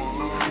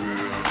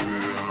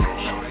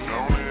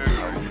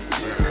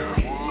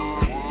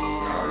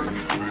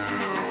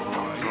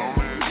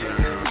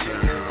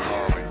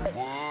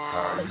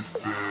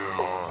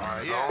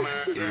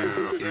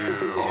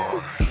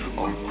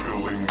 I'm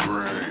feeling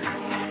great.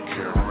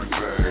 Camera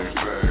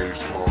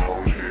face,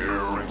 long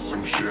hair and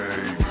some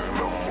shades, and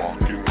I'm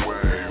walking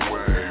wave.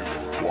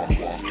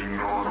 Walking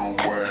on a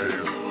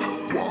wave.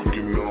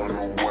 Walking on a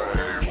wave.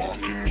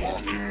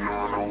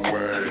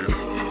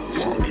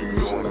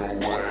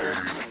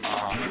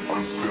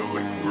 I'm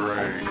feeling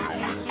great.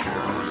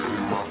 Cameras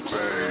in my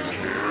face,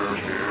 hair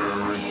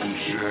and some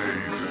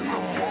shades, and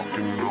I'm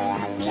walking on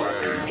a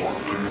wave.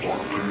 Walking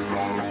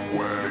on a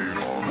wave.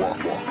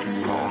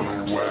 Walking on a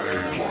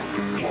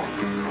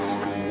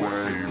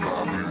wave.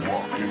 I'll be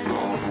walking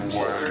on a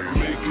wave.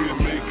 Make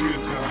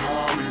it to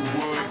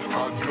Hollywood.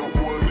 I don't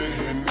wanna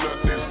hear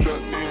nothing.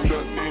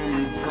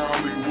 You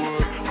probably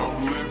would. I'm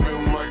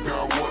living like I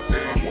want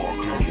a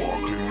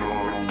walking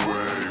on a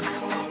wave.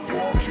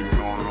 Walking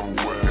on a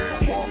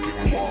wave. Walking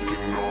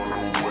on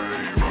a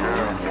wave.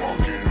 Yeah,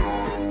 walking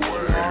on a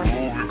wave.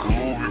 Movie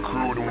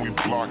crew, then we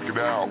block it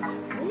out.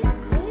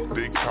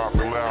 They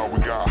copping loud, we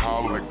got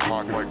holler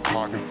like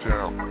Pocket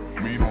Town.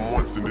 Meet them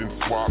once and then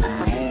swap them.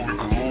 Movie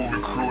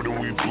crew, then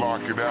we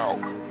block it out.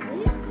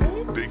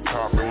 They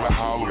copping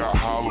loud, got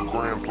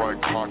holograms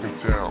like Pocket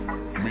Town.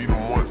 Meet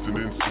them once and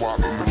then swap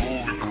them.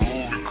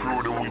 Movie crew,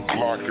 then we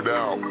block rock it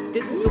out.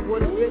 This is the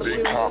Wood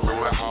They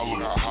poppin' like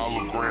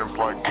holograms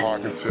like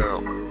Park and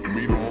Town.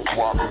 Meet them,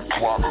 swap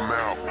them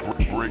out.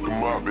 Break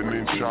them up and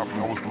then chop them.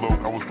 I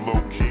was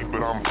low key,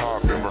 but I'm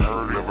poppin'.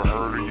 Never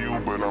heard of you,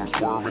 but I'm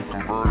swerving,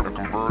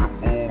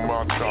 convertible,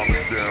 my top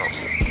is down.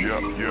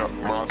 Yep,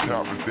 my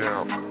top is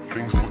down.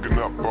 Things looking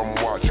up, I'm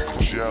watching.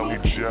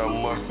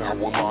 Jealous, I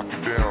will lock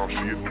it down.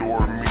 She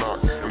adore me,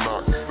 knock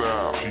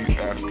style. She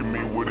asking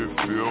me what it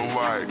feel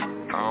like.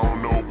 I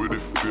don't know, but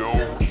it feel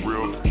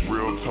real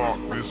talk.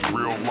 This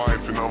real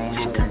life, and I'm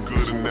looking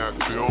good in that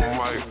film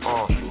light.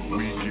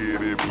 We get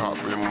it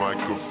poppin'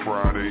 like a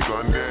Friday,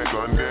 Sunday.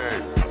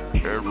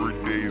 Every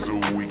day's a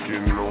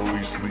weekend,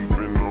 only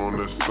sleeping on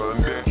a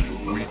Sunday.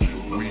 We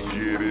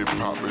get it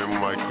poppin'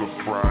 like a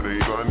Friday,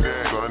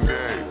 Sunday.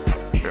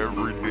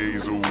 Every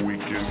day's a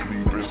weekend,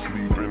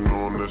 sleeping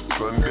on a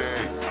Sunday.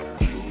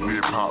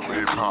 It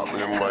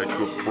poppin' like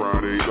a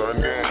Friday,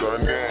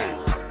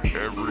 Sunday.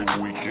 Every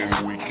weekend,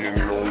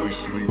 only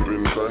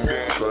sleeping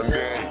Sunday.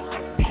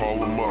 Call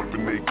them up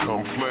and they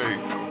come play.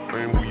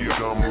 Man, we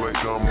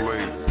dumb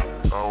late.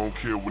 I don't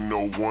care what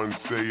no one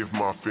say. If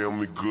my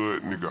family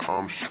good, nigga,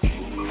 I'm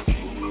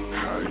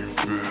How you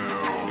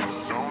feel?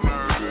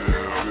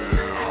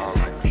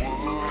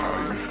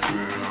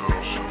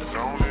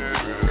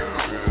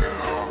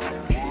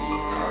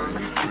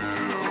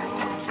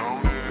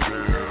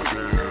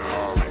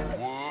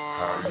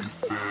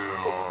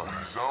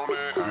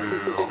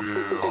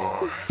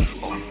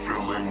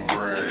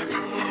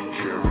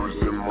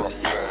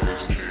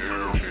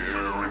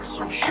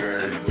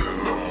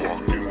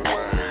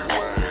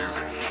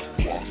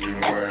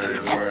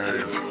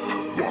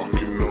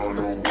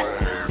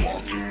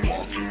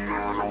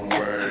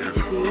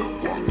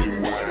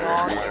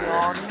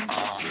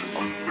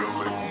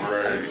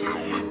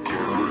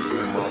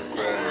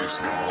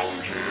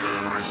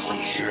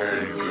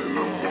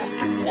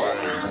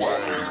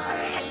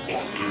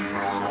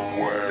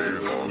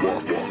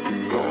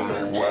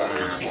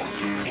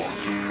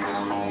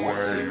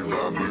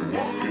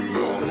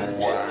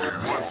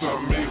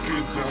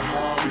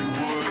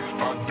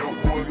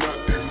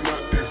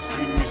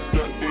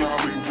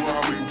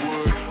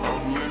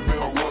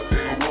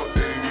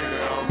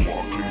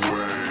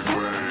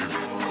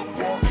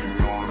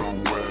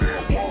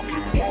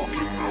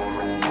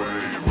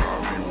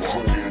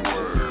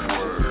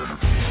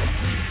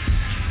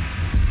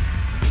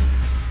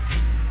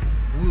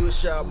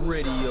 WOODSHOP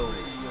Radio.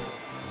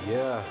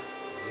 Yeah.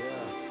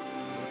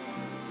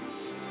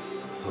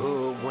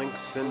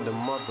 Hoodwinks in the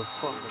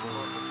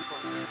motherfucker.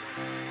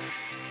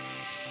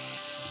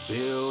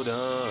 Build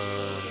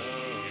on.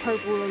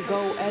 Purple and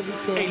gold,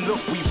 everything. Hey,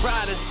 look, we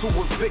riding to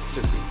a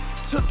victory.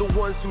 To the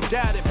ones who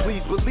doubted,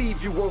 please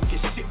believe you won't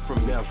get shit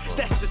from me.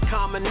 That's just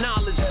common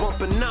knowledge,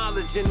 bumping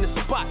knowledge in the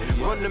spot.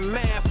 Run the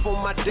math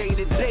on my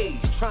day-to-days.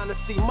 Trying to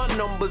see my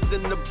numbers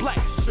in the black,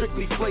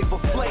 strictly Flavor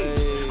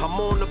Flav. I'm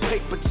on the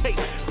paper tape,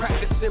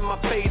 practicing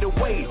my fade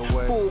away.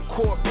 Full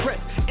court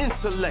press,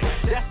 intellect,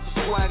 that's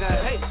the swag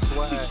I hate.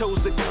 She chose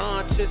the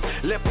conscience,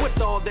 left with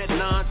all that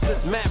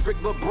nonsense. Maverick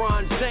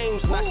LeBron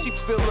James, now she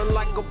feeling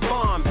like a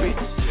Bond bitch.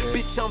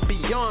 Bitch, I'm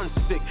beyond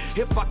sick.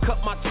 If I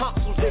cut my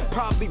tonsils, they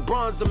probably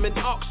bronze them in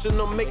auction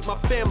or make my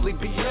family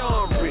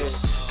beyond rich.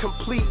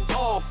 Complete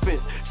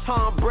offense,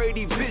 Tom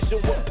Brady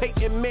vision with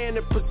Peyton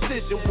Manning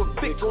precision with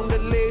Vic on the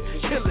leg,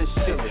 killing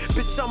shit.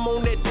 Bitch, I'm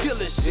on that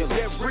dealing shit,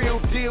 that real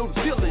deal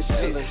dealing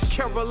shit.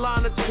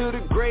 Carolina to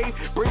the grave,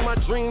 bring my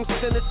dreams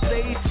center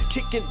stage.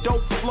 Kicking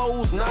dope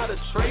flows, not a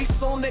trace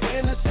on the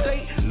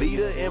interstate.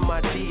 Leader in my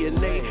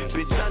DNA,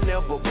 bitch, I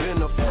never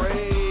been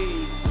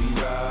afraid.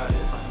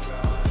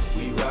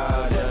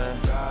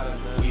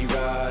 We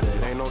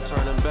riding, ain't no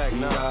turning back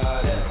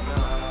now.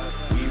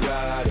 We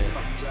riding,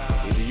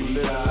 either you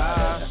live a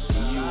lie,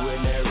 you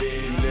in there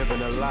really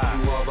living a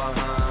lie. You are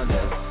behind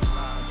us.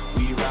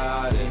 We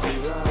riding,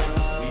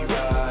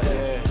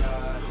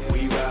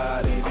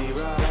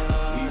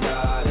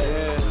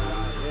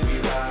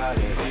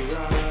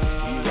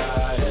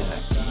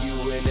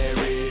 you in there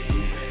really,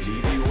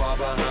 leave you all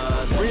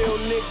behind. Real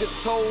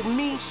niggas told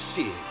me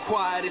shit.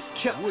 Quiet is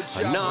kept,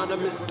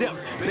 anonymous death.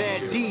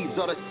 Bad deeds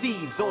are the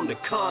seeds on the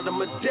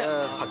condom of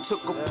death. I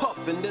took a puff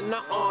and then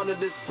I honored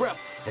this breath.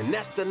 And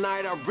that's the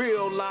night I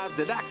realized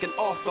that I can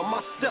offer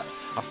my steps.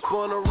 I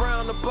spun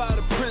around about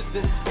a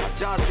prison, I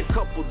dodged a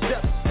couple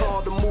deaths.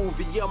 Saw the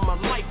movie of my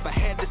life, I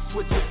had to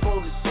switch up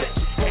on the set.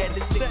 Had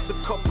to fix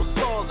a couple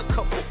stars, a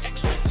couple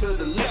extras to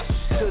the left.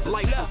 To the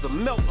life is a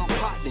melting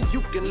pot, and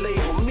you can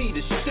label me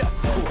the chef.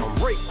 I'm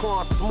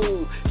Raekwon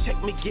Smooth,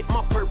 check me get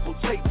my purple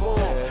tape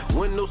on.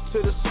 Windows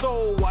to the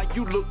soul while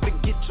you look to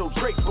get your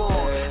Drake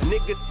on.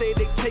 Niggas say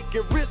they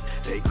taking risks,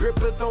 they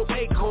grippers on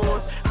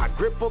acorns. I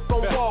grip up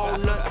on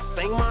walnuts,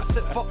 same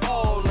mindset for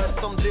all us.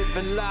 I'm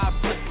living life,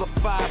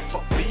 simplified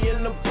for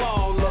being a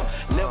baller.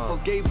 Never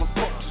gave a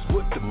fuck just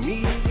what the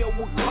media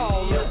would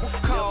call us.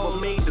 Never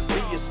made to be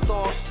a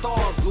star,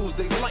 stars lose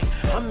their light.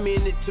 I'm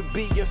in it to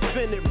be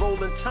infinite,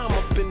 rolling time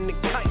up in the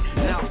kite.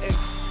 Now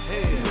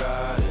exhale.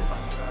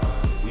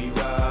 We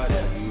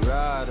riding, we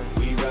riding,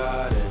 we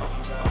riding,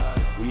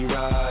 we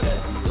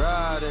riding, we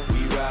riding.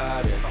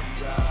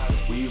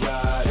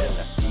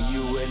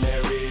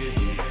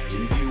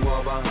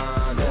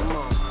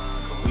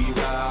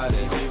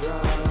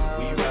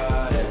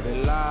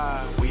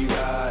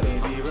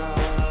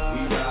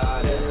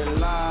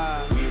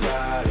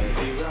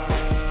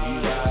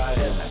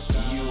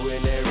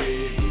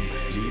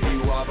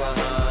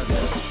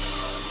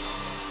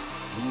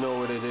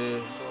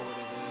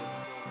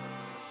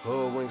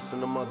 Winks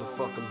in the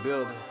motherfucking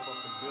building.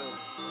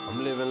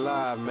 I'm living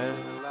live, man.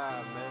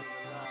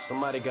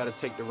 Somebody gotta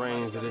take the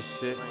reins of this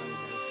shit.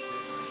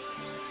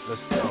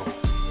 Let's go.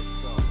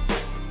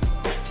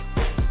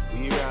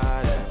 We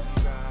riding.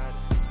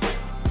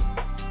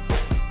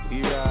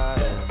 We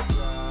riding.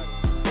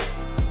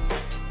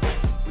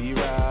 We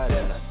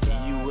riding. I see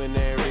you in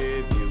that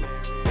rear view.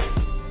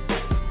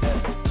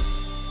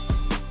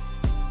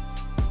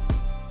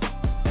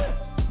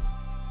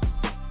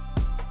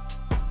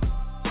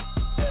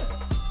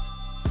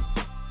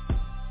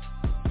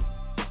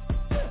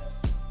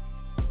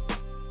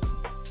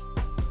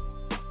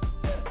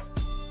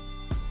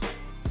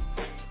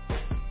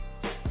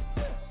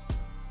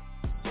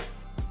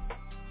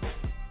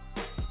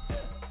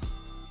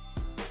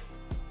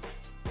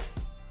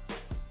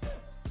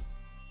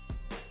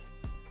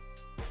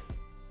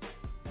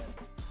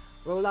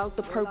 Roll out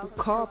the purple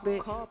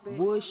carpet,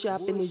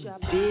 woodshop in this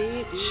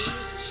bitch.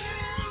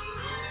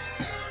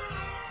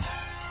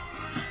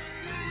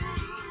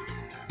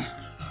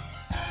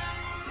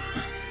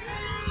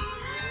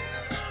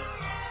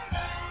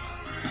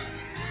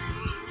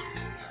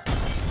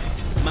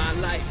 My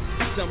life,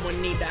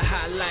 someone need to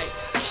highlight.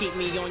 Keep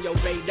me on your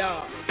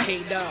radar.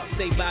 Hey dog,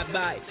 say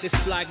bye-bye. This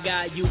fly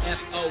guy,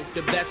 UFO,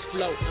 the best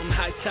flow. I'm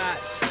high tide,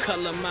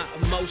 color my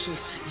emotions.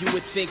 You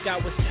would think I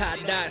was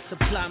tie-dye.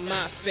 Supply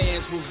my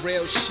fans with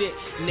real shit.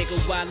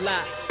 Nigga, why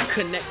lie?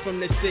 Connect from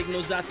the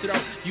signals I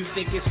throw. You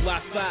think it's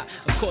Wi-Fi?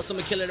 Of course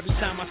I'ma kill it every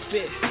time I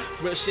spit.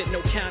 Real shit,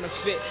 no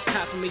counterfeit.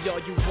 Hide from me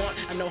all you want.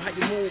 I know how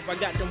you move. I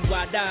got them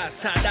wide eyes.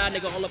 Tie-dye,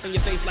 nigga, all up in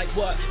your face like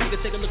what?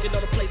 Nigga, take a look at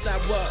all the place I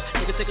was.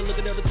 Nigga, take a look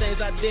at all the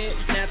things I did.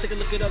 Now take a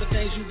look at all the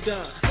things you've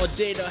done or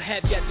did or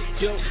have yet to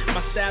do.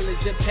 My style is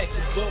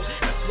impeccable.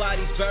 That's why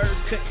these birds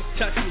couldn't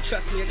touch me.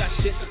 Trust me, I got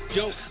shit to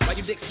do. Why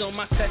you dicks on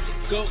my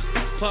go?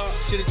 Paul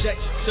should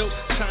eject you too.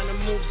 Trying to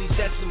move these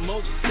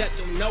decimals, except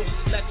them know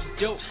what's left to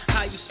do.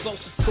 How you supposed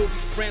to prove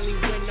you friendly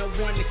when no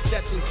one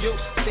accepting you?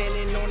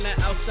 Standing on the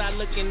outside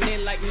looking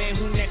in like, man,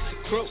 who next to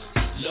crew?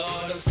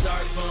 Lord, I'm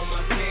sorry for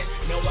my sins.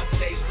 Know I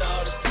say so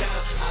all the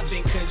time. I've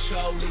been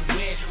controlling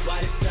when.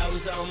 Why this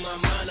was on my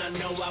mind? I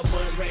know I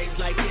wasn't raised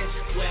like this.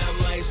 Where I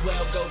might as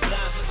well go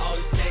blind. All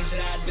the things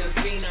that I done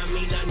seen, I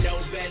mean I know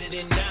better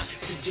than not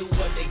to do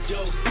what they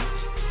do.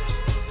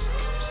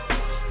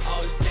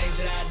 All the things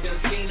that I done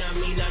seen, I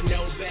mean I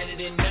know better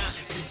than not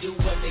to do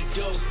what they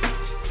do.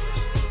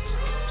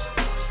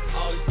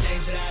 All the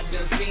things that I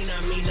done seen,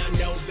 I mean I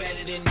know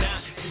better than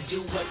not to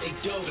do what they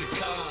do. For the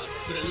cars,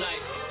 for the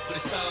lights, for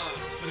the stars,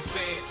 for the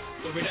fans,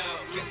 for it all.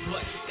 Guess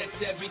what?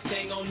 That's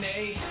everything on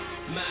they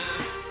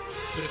mind.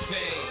 For the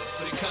fame,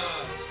 for the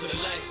cars, for the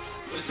lights,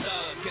 for the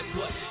stars. Guess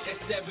what?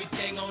 That's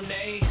everything on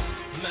they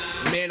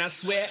mind. Man, I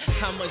swear,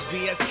 how much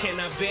BS can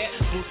I bet?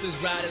 Boosters,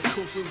 riders,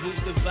 Cooper,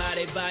 roofs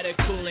divided by the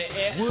cooling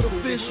air.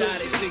 Moving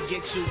shot it to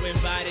get you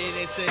invited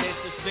into this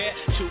affair.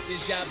 Truth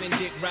is y'all been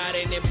dick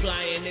riding,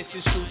 implying this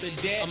is truth or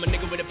dare. I'm a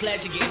nigga with a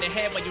pledge, you get in the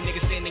head while you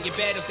niggas stand in your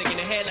bed. I'm thinking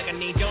ahead like I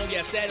need dome,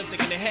 yeah, I said I'm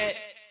thinking ahead.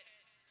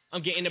 I'm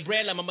getting the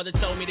bread like my mother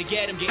told me to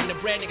get. I'm getting the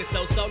bread, nigga,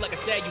 so like I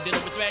said, you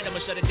dealing with thread. I'ma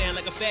shut it down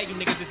like a fed. You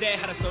niggas is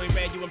dead. How the story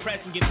read, you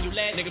impressed. I'm giving you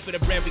lead. Nigga, for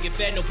the bread, we get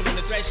fed. No pulling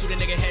the thread. Shoot a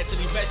nigga head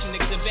till he rest. You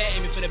niggas in bed.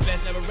 Aiming for the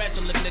best, never rest.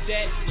 I'm looking at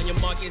dead. On your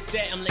mark, get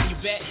set. I'm letting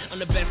you bet. I'm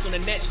the best on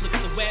the net. Just look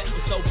at the wet. I'm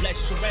so blessed,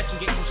 you should rest. I'm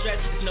getting you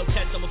stressed. It's no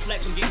test, I'm a flex.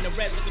 I'm getting the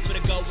rest. Looking for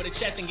the goal with a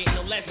chest and getting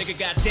no less. Nigga,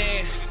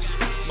 goddamn.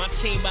 My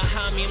team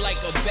behind me like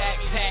a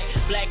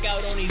backpack. Black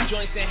out on these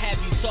joints and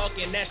have you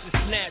talking. That's a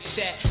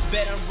Snapchat.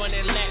 Bet I'm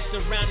running laps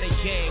around the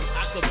game.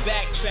 I could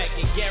backtrack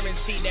it.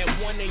 Guarantee that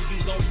one of you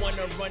gon'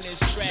 wanna run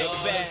this track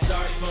back.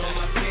 Sorry for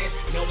my sins,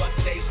 know I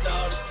say so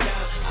all the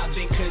time. I've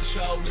been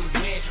controlling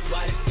when.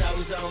 Why this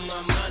was on my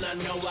mind? I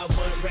know I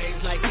wasn't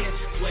raised like this.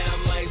 Where I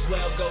might as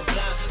well go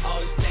blind. All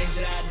the things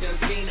that I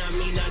done seen, I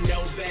mean I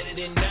know better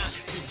than not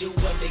to do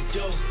what they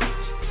do.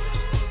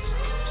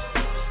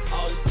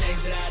 All the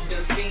things that I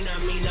done seen, I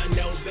mean I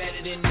know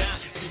better than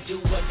not to do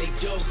what they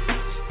do.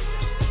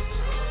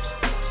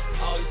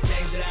 All the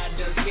things that I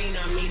done seen,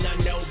 I mean I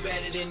know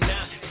better than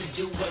not to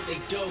do what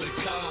they do. For the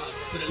cars,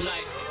 for the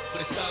lights, for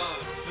the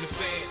stars, for the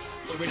fans,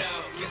 for it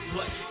all. Guess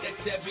what?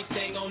 That's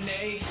everything on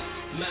they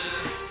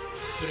mind.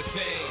 For the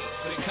fame,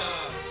 for the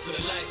cars, for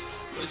the lights,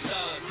 for the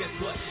stars. Guess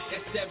what?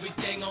 That's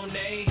everything on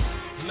they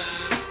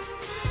mind.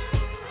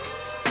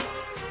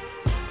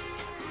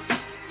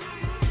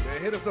 Man,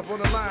 hit us up on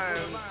the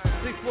line,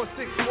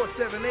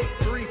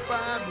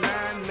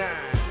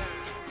 646-478-3599.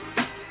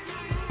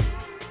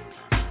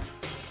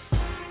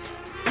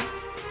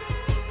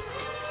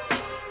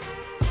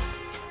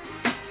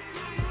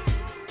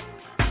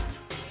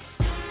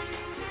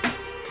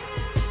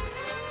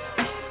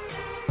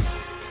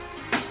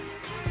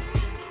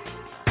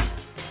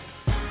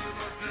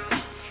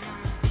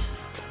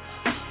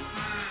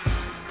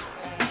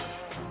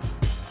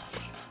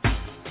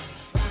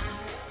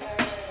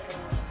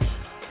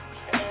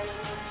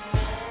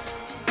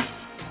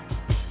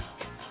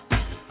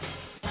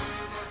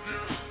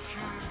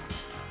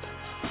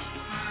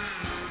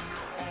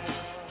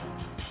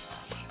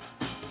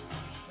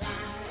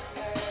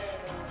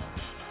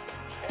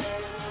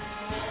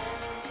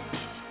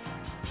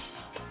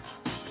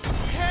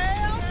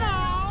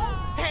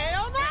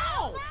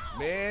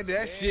 man.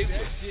 That shit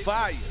was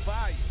fire.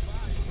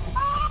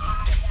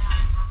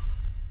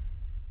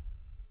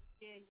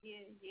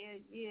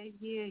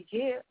 Yeah.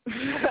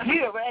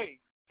 Yeah, but hey,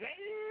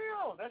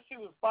 damn, that shit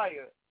was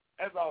fire,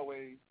 as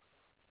always.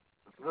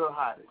 Real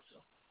hot.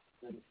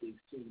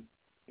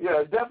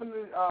 Yeah,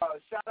 definitely,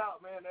 shout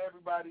out, man, to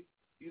everybody.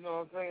 You know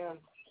what I'm saying?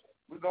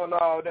 We're going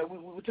to,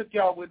 we took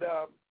y'all with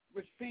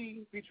Rich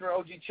P featuring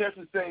OG Chess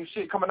and same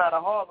shit coming out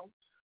of Harlem.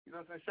 You know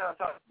what I'm saying?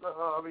 Shout out,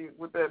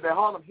 with that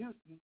Harlem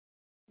Houston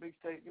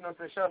mixtape. You know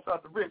what I'm saying? Shout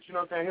out to Rich. You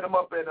know what I'm saying? Hit him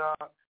up at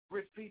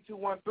Rich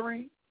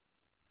P213.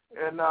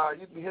 And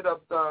you can hit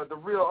up the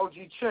real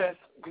OG Chess,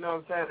 you know what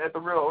I'm saying, at the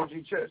real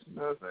OG Chess, you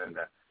know what I'm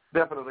saying,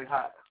 definitely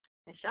hot.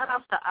 And shout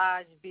out to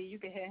OJB. You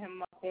can hit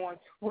him up on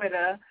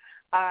Twitter,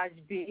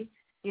 OJB.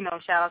 You know,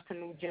 shout out to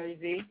New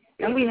Jersey.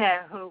 And we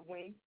had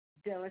Hoodwink,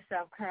 Dillon,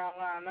 South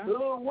Carolina.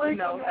 Hoodwink,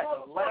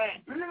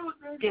 you know,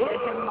 get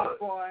him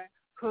up on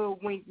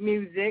Hoodwink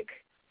Music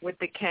with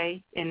the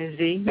K and the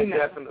Z. You know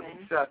definitely.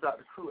 Shout out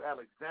to Crew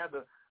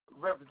Alexander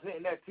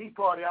representing that Tea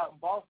Party out in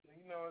Boston.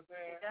 You know what I'm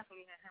saying?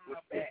 Definitely hit him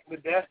up at.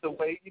 But that's the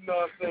way, you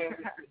know what I'm saying?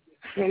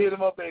 Hit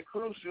him up at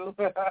Crucial.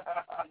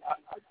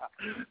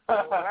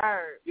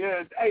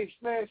 Yeah, hey,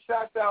 man,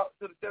 shout out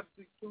to the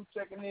 762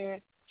 checking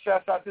in.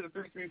 Shout out to the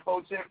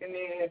 334 checking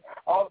in.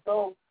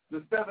 Also,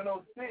 the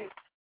 706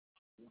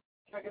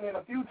 checking in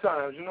a few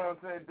times. You know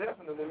what I'm saying?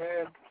 Definitely,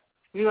 man.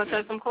 You going to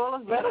take some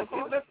callers?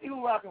 Let's see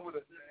who's rocking with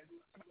us, man.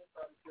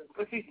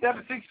 Let's see,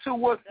 762,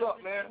 what's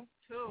up, man?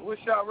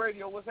 WOODSHOP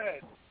Radio, what's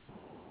happening?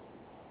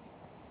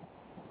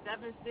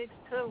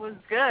 762 was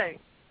good.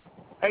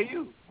 Hey,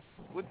 you,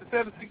 with the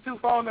 762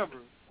 phone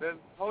number, that's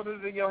holding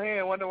it in your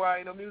hand, wonder why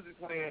ain't no music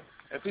playing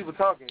and people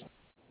talking.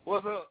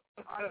 What's up?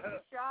 Are you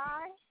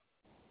shy?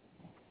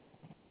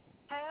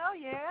 Hell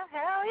yeah.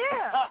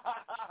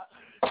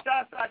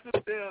 Shouts out to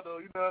the deal, though,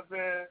 you know what I'm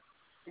saying?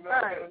 You know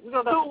what I'm saying? Dude,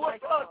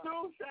 what's up,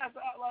 dude? Shouts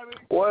out, like me.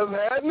 What's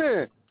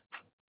happening?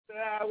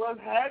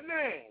 What's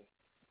happening?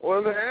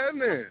 What's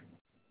happening?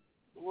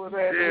 What's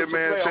happening? Yeah,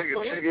 man,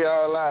 check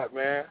y'all out,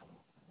 man.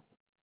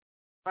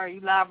 Are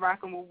you live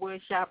rocking with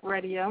WOODSHOP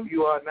Radio?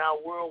 You are now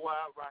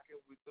worldwide rocking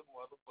with the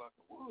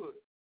motherfucking Wood.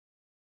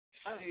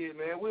 Hey,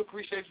 man, we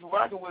appreciate you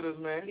rocking with us,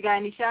 man. You got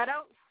any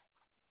shout-outs?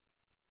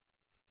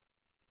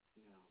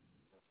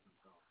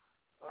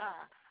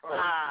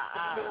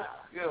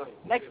 Yeah.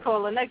 Next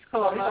caller. Next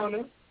caller. No,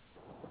 we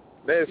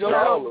couldn't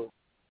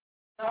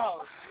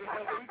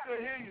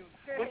hear you.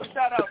 What's the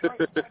shout-out?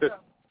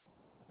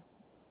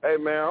 Hey,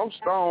 man, I'm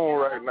stoned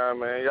right now,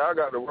 man. Y'all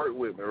got to work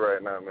with me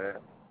right now, man.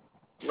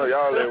 No,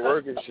 y'all ain't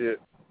working shit.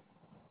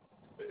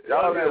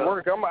 Y'all ain't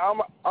work. I'm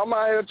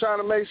out here trying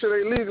to make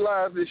sure they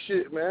legalize this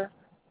shit, man.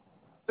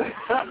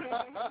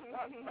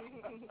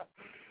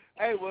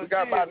 Hey, well, we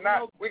got about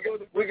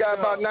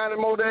 90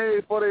 more days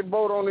before they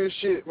vote on this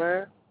shit,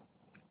 man.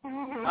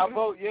 I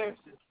vote yes.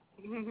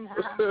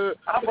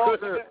 I vote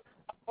yes.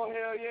 Oh,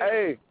 hell yeah.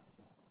 Hey,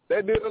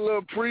 they did a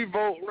little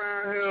pre-vote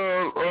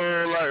around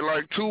here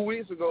like 2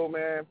 weeks ago,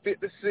 man.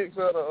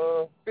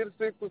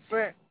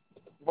 56%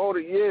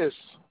 voted yes.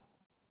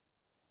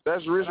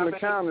 That's Richmond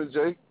County,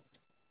 Jay.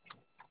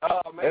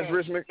 Oh, man. That's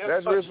Richmond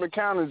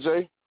County,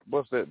 Jay.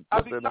 What's that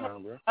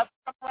down, bro? I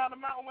come around the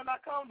mountain when I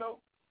come, though.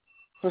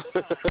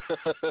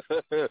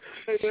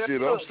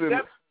 Shit, I'm sitting.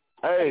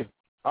 Hey,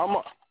 I'm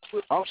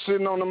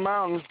sitting on the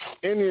mountain,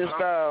 Indian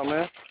style,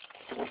 man.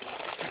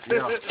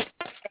 Yeah.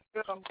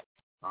 All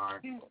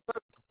right.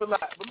 But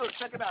look,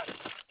 check it out.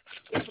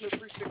 Definitely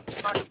appreciate you.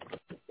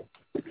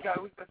 We got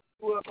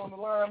two up on the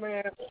line,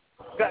 man.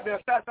 Got there.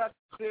 Shout out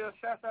to the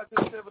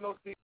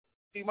 706.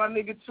 My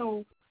nigga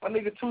two.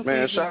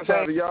 Man, shout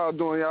out to y'all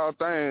doing y'all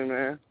thing,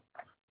 man.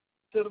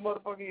 To the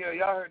motherfucking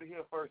y'all heard it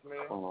here first,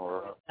 man.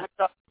 All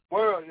right.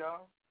 World,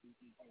 y'all.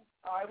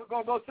 All right, we're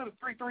gonna go to the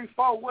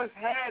 334. What's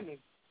happening?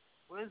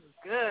 What's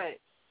good?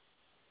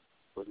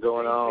 What's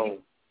going on?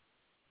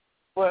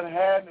 What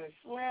happening?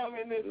 Slam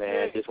in this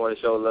man, just want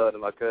to show love to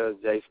my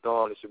cousin Jay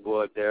Storm. It's your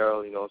boy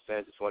Daryl. You know what I'm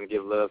saying? Just want to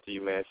give love to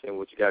you, man. Seeing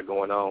what you got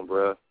going on,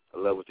 bro. I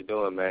love what you're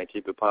doing, man.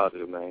 Keep it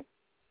positive, man.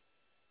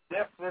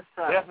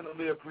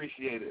 Definitely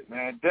appreciate it,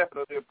 man.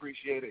 Definitely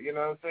appreciate it. You know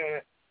what I'm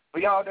saying? For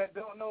y'all that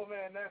don't know,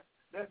 man,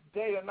 that's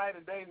day or night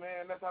or day,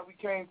 man. That's how we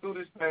came through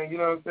this thing. You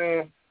know what I'm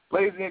saying?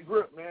 Lazy and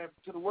grip, man.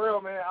 To the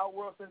world, man. Our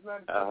world since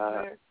 96,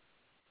 man.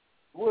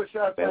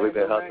 WOODSHOP, man, we've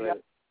been hustling.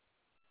 Man.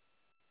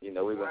 You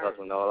know, we've been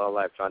hustling all our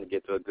life trying to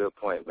get to a good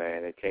point,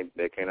 man. They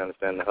can't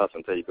understand the hustle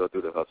until you go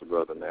through the hustle,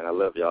 brother, man. I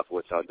love y'all for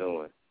what y'all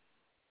doing.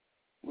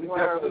 We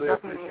definitely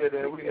appreciate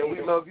it, and we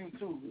love you,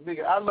 too.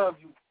 Nigga, I love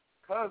you,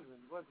 cousin.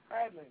 What's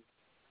happening?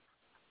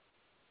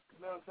 You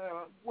know what I'm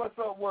saying? What's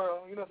up,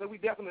 world? You know what I'm saying? We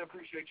definitely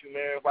appreciate you,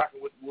 man,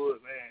 rocking with the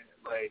Wood, man.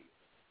 Like,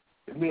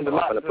 it means a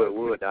lot. I'm going to put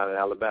Wood down in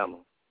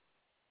Alabama.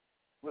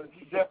 Well,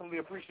 we definitely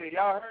appreciate it.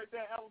 Y'all heard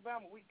that,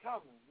 Alabama? We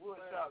coming.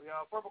 WOODSHOP,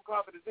 y'all. Purple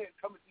Carpet is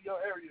coming to your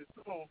area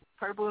soon.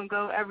 Purple and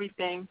gold,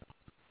 everything.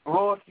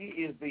 Royalty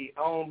is the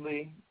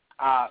only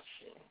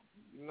option.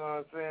 You know what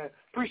I'm saying?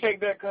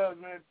 Appreciate that, cuz,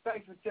 man.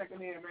 Thanks for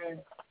checking in,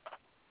 man.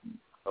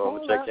 Oh,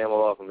 check him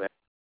off, man.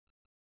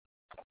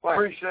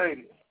 Appreciate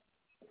it.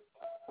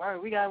 All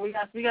right, we got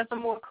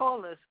some more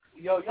callers.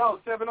 Yo,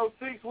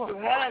 706, what's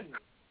happening?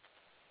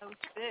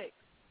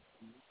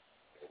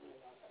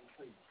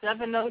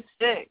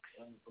 706.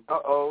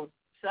 Uh-oh.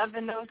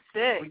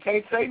 706. We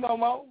can't say no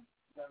more.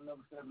 We got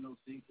another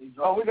 706.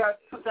 Oh, we got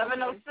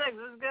 706. This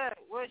is good.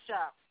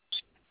 Woodshop.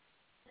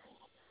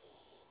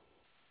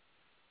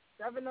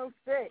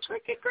 706.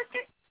 Cricket.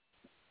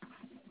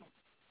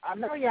 I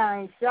know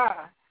y'all ain't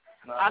shy.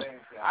 No,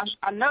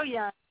 I know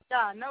y'all ain't shy.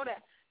 I know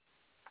that.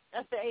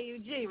 That's the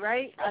AUG,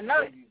 right? I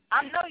know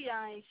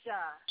y'all ain't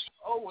shy.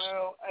 Oh,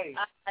 well, hey.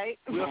 Right.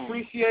 We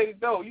appreciate it,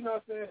 though. You know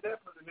what I'm saying?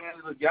 Definitely,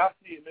 man. Look, y'all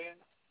see it, man.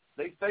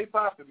 They stay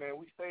popping, man.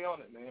 We stay on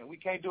it, man. We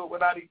can't do it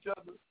without each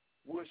other.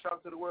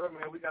 Woodshop to the world,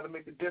 man. We got to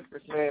make a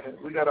difference, man.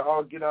 We got to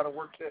all get out and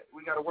work that.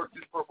 We got to work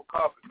this purple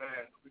carpet,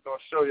 man. We're going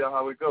to show y'all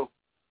how it goes.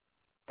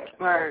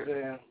 Right.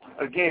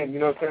 Again, you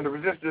know what I'm saying? The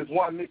Resistance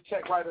one, Miss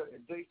Check Writer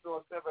and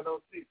J-Store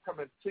 706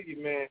 coming to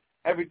you, man.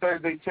 Every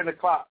Thursday, 10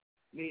 o'clock.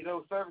 Need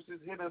those services,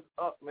 hit us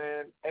up,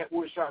 man, at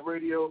Woodshop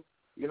Radio.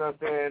 You know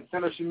what I'm saying?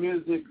 Send us your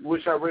music,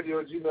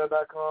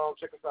 woodshopradio@gmail.com.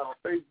 Check us out on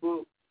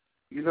Facebook.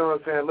 You know what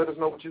I'm saying? Let us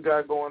know what you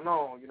got going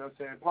on. You know what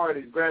I'm saying?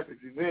 Parties,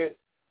 graphics, events,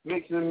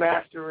 mixing,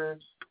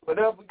 mastering,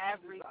 whatever.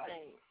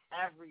 Everything.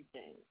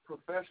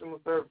 Professional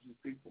services,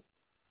 people.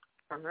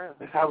 For real.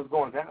 That's how it's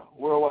going down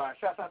worldwide.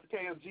 Shouts out to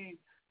KFG.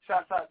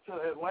 Shouts out to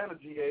Atlanta,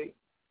 GA.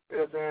 You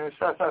know what I'm saying?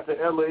 Shouts out to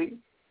LA.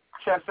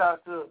 Shouts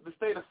out to the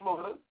state of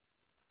Florida.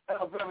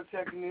 Alabama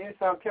checking in.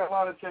 South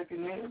Carolina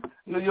checking in.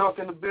 New York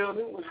in the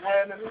building. What's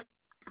happening?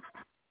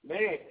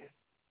 Man.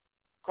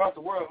 Across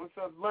the world. What's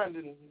up?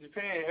 London,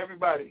 Japan,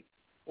 everybody.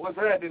 What's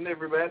happening,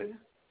 everybody?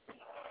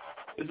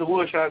 It's a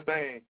Woodshop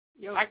thing.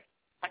 Yo. I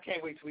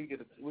can't wait till we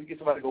get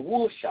somebody to go,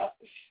 Woodshop.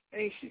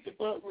 Ain't shit to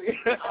fuck with.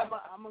 I'm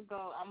gonna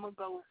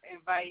go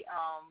invite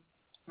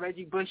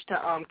Reggie Bush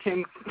to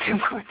Kim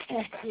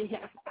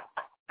Kardashian.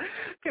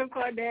 Kim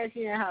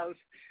Kardashian house.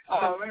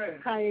 Oh, man.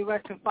 Kanye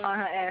West can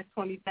find her ass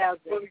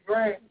 20,000. 20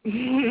 grand.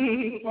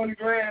 20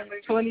 grand,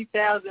 nigga.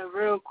 20,000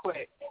 real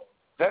quick.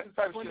 That's the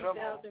type of shit I'm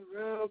on. 20,000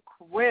 real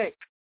quick.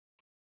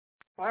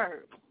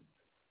 Word.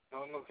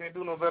 No, can't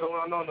do no better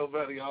when I know no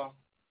better, y'all.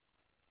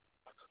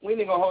 We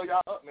ain't gonna hold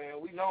y'all up, man.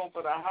 We known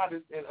for the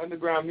hottest in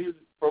underground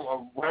music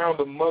from around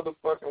the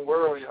motherfucking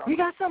world, y'all. We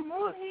got some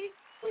more, Heath.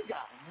 We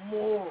got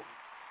more.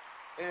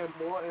 And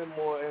more and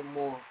more and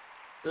more.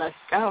 Let's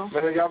go.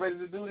 Man, y'all ready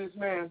to do this,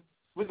 man?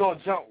 We're going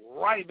to jump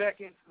right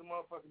back into the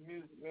motherfucking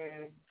music,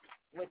 man.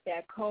 With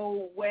that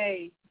cold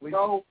way.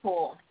 Roll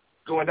pull.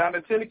 Going down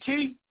to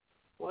Tennessee.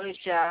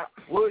 Woodshop.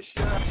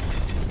 Woodshop.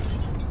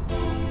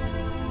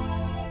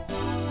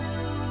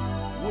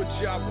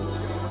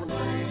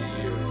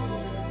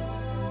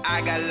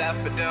 I got love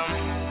for them.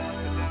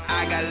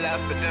 I got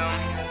love for them.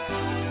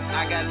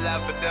 I got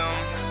love for them.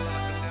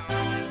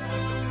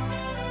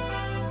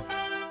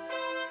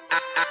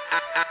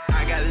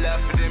 I got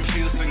love for them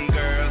Houston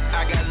girls.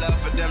 I got love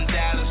for them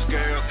Dallas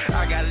girls.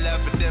 I got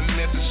love for them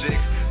Memphis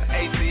chicks,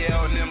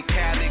 ATL and them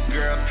Cali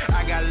girls.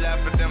 I got love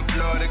for them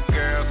Florida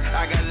girls.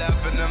 I got love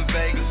for them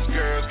Vegas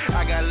girls.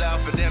 I got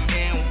love for them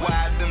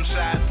NY, them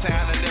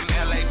Chi-Town and them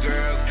LA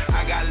girls.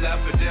 I got love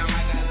for them.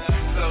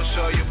 So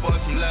show your boy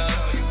some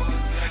love.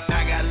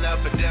 I got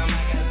love for them.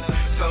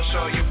 So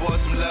show your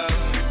boy some love.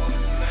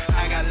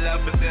 I got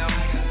love for them.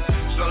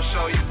 So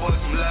show your boy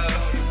some love.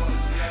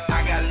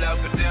 I got love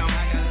for them.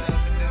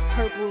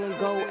 Purple and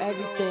gold,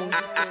 everything.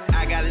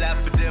 I got love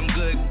for them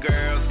good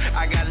girls.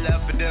 I got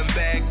love for them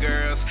bad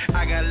girls.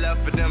 I got love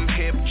for them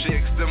hip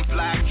chicks, them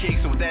fly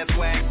kicks with that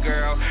swag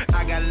girl.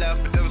 I got love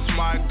for them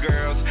smart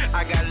girls.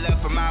 I got love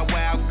for my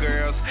wild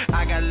girls.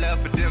 I got love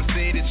for them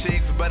city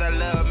chicks, but I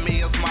love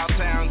me a small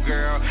town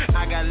girl.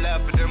 I got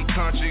love for them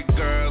country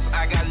girls.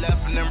 I got love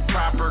for them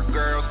proper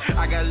girls.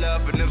 I got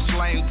love for them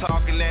slang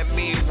talking at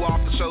me,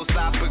 walk the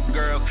showstopper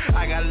girls.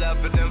 I got love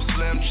for them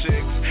slim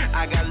chicks.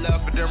 I got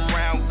love for them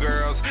round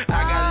girls.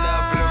 I got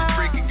love for them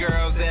freaky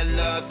girls that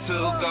love to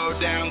go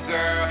down,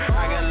 girl.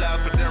 I got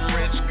love for them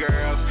rich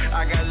girls.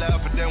 I got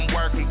love for them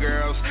working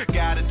girls.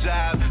 Got a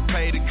job,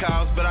 pay the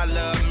cost, but I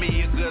love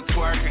me a good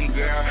twerking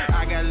girl.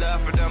 I got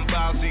love for them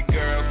bossy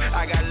girls.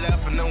 I got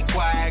love for them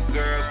quiet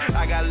girls.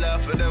 I got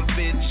love for them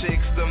fit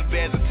chicks, them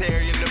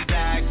vegetarian, them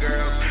diet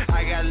girls.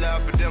 I got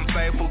love for them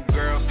faithful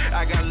girls.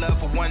 I got love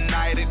for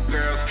one-nighted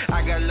girls.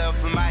 I got love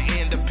for my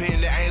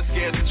independent, I ain't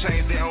scared to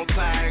change their own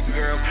time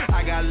girls.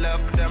 I got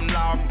love for them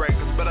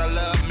lawbreakers, but I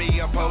love me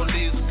a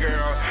police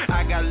girl.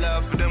 I got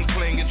love for them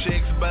clinging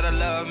chicks, but I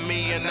love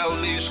me a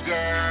no-leash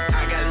girl.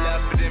 I got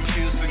love for them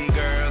Houston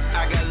girls.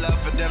 I got love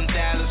for them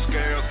Dallas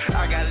girls.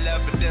 I got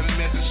love for them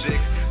Memphis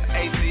chicks,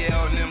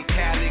 ATL and them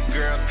Cali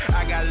girls.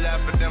 I got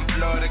love for them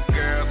Florida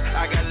girls.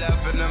 I got love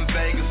for them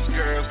Vegas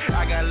girls.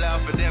 I got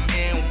love for them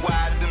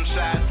NY, them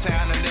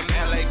Chi-Town and them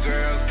LA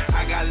girls.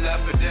 I got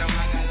love for them.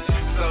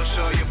 So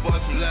show your boy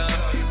some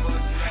love.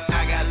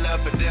 I got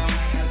love for them.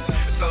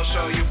 So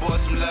show your boy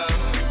some love.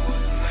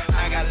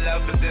 I got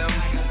love for them.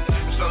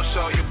 So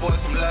show your boy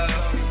some love.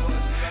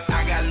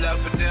 I got love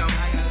for them.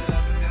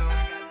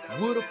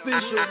 Wood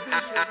official.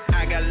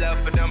 I got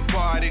love for them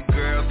party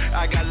girls.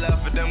 I got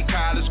love for them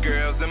college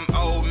girls. Them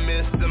old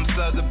miss, them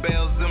southern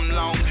bells, them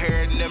long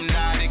haired, them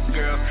naughty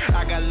girls.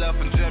 I got love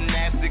for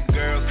gymnastic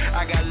girls.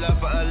 I got love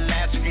for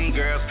Alaskan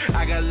girls.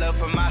 I got love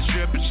for my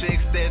stripper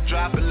chicks that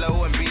drop it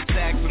low and be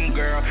taxing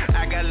girl.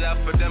 I got love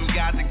for them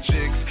gothic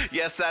chicks.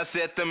 Yes, I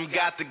said them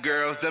gothic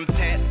girls. Them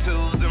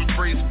tattoos, them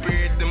free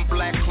spirit, them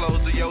black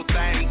clothes are your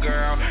thing,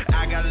 girl.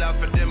 I got love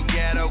for them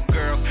ghetto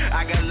girls.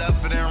 I got love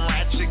for them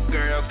ratchet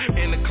girls.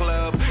 In the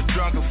club,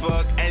 drunk as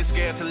fuck, ain't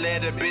scared to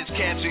let a bitch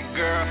catch it,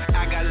 girl.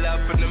 I got love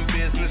for them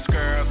business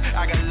girls.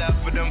 I got love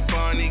for them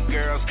funny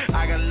girls.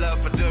 I got love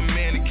for them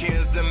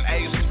mannequins, them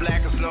Asians,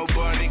 black as no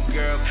bunny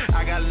girls.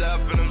 I got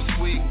love for them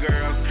sweet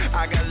girls.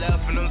 I got love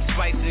for them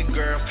spicy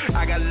girls.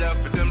 I got love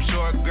for them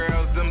short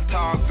girls, them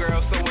tall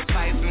girls, so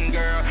enticing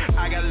girl.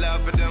 I got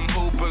love for them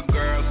hooper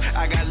girls.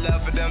 I got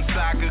love for them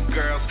soccer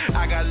girls.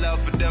 I got love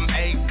for them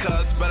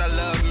A-cups, but I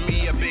love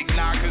me a big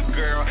knocker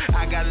girl.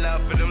 I got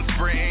love for them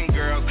sprinting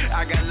girls.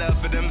 I got love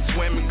for them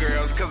swimming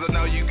girls, cause I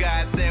know you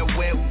got that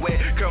wet.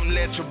 Come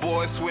let your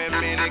boy swim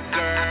in it,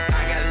 girl.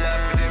 I got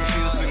love for them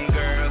Houston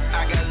girls.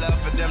 I got love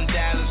for them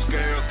Dallas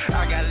girls.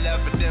 I got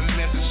love for them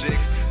Memphis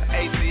chicks,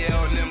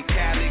 ATL and them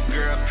Cali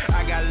girls.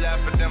 I got love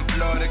for them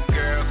Florida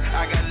girls.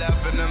 I got love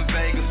for them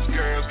Vegas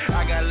girls.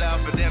 I got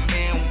love for them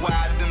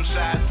NY, them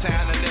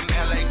Chi-Town and them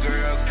LA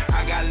girls.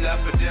 I got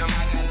love for them,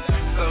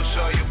 so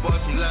show your boy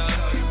some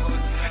love.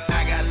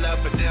 I got love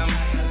for them,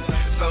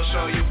 so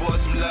show your boy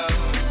some love.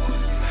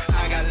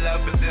 I got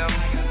love for them,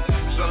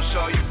 so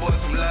show your boy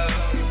some love.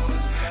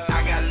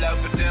 I got love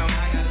for them.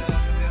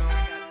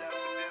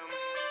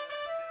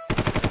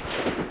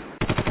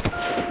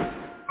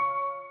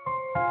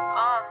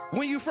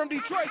 When you from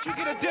Detroit, you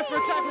get a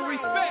different type of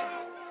respect.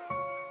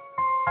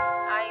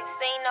 I ain't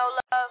seen no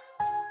love.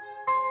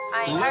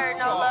 I ain't heard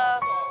no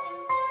love.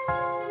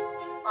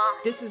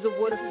 This is a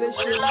Wood official.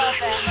 Where the love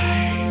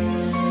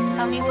at?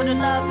 Tell me where the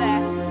love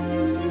at.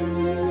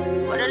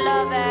 Where the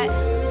love at?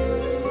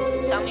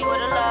 Tell me where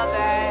the love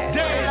at.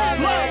 Where the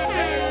love at?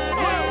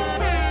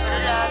 Where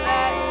the love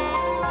at?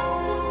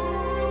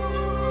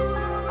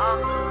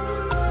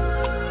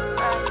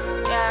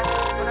 Yeah,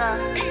 what up?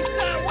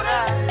 Eastside, what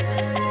up?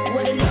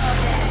 Where the love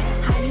at?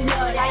 How you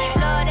love that? How you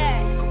love that?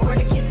 Where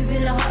the kisses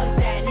and the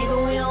hugs at? Nigga,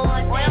 we don't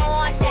want that. We don't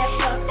want that.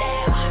 Fuck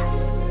that.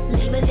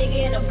 Leave a nigga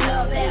in a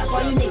blood bath.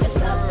 All you niggas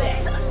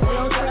suspect. We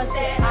don't trust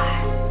that.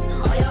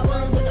 All y'all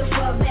want with the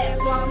fuck back.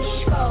 Before I push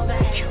your skull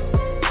back.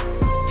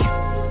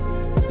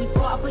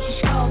 Before I push your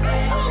skull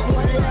back.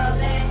 Where the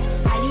love at?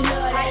 How you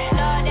love that? How you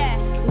love that?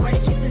 Where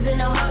the kisses and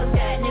the hugs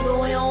at? Nigga,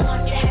 we don't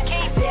want that.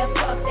 Said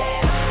fuck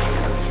that.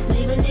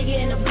 Leave a nigga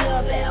in a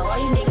blood bath. All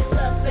you niggas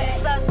suspect.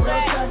 We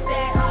don't trust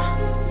that.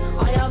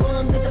 All y'all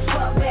want with the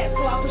fuck back.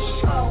 Before I push your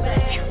skull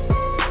back.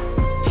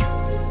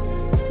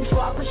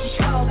 Before I push your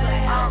skull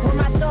back. Where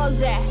my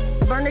thugs at?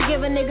 Burner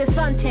give a nigga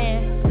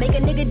suntan. Make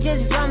a nigga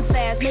just run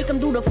fast. Make him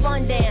do the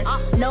fun dance.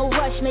 No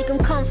rush, make him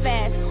come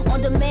fast.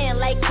 On demand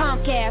like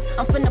Comcast.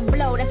 I'm finna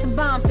blow, that's a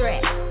bomb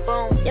threat.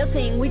 Boom. Your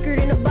team weaker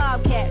than a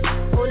Bobcat.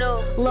 Oh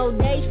no. Low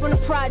days from the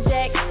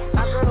project.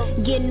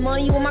 Getting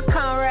money with my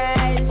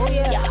comrades. Oh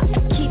yeah.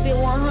 Keep it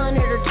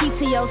 100 or keep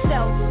to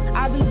yourself.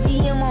 I be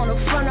DM on the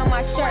front of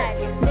my shirt.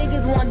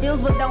 Niggas want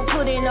deals but don't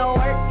put in no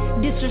work.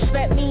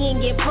 Disrespect me and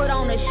get put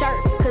on a shirt.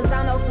 Cause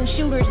I know some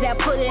shooters that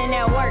put in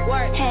that work.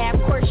 Half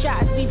court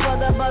shots before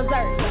the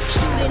buzzer.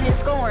 Shooting and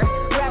scoring,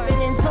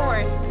 rapping and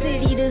touring.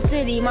 City to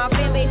city, my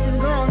fan base is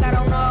growing. Got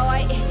on all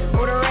white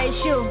with a red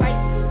shoe.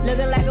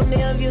 Looking like a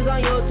million views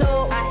on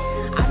YouTube.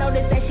 I know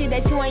this that shit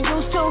that you ain't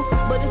used to.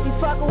 But if you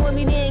fucking with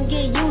me, then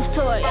get used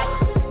to it.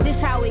 This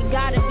how it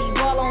gotta be,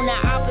 ball on the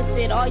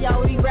opposite. All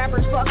y'all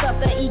rappers fuck up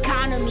the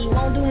economy.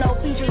 Won't do no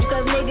features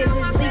cause niggas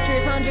is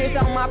bleachers. Hundreds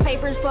on my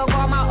papers, fuck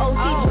all my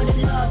OCs. Where the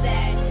love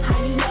at? How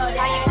you love that?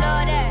 How you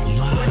love that?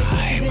 Where the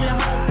kisses and the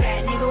hugs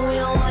at? Nigga, we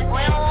don't want that.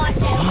 We don't want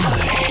that.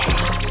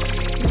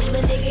 Leave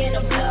a nigga in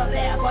a blood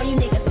bath. All you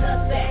niggas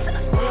suspect.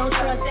 We don't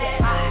trust that.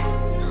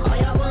 All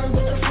y'all want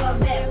with the fuck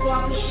back. Before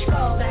I push your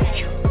skull back.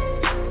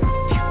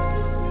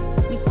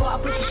 Before I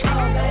push your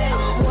skull back.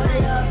 Where the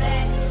love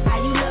at? How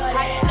you love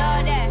that? How you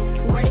love that?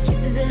 Where the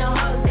kisses and the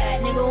hugs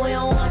at? Nigga, we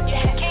don't want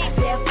that.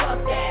 Said fuck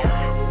that.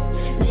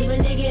 Leave a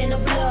nigga in a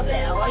blood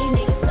bath. All you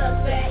niggas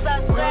suspect.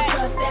 We don't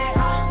trust that.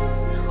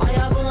 All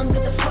y'all want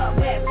with the fuck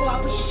back. Before I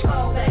push your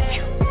skull back.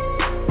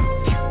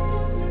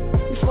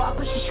 Before I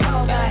push your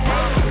skull back.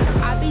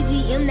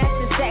 IBGM, that's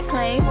a set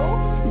claim.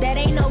 That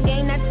ain't no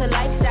game, that's a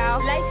lifestyle.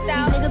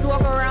 These niggas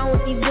walk around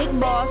with these big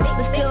balls,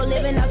 but still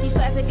living out these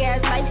classic ass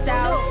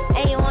lifestyles.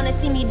 Ain't wanna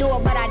see me do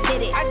it, but I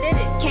did it.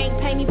 Can't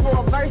pay me for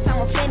a verse,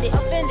 I'm offended.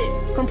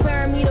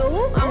 Comparing me to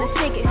who? I'm the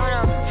sickest.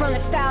 From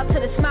the style to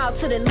the smile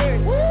to the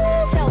lyrics.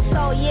 Tell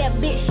soul, yeah,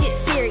 bitch, shit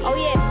serious. Oh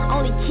yeah,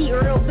 only keep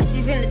real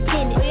bitches in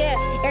attendance. Oh yeah,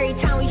 every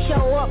time we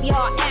show up,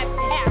 y'all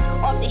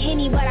absent. Off the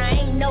Henny, but I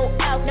ain't no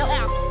out.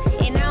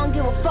 And I don't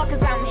give a fuck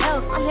cause I'm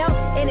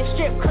healthy. In a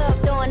strip club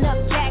throwing up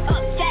jack.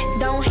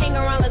 Don't hang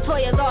around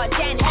Latoya's all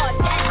Janet.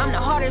 I'm the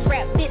hardest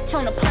rap bitch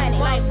on the planet.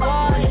 Like,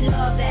 boy, you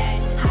love that.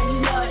 How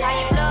you love that? How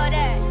you love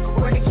that?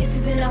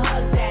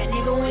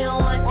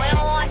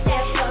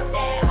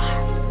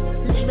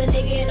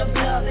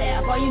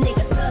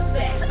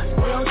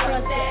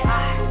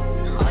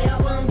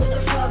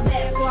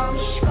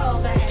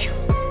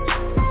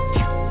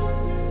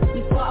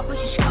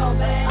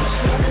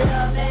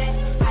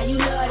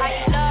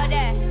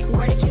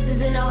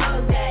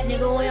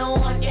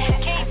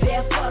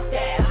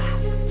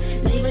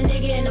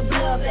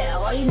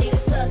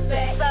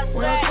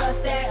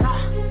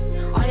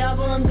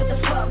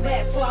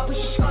 I push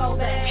your skull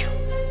back.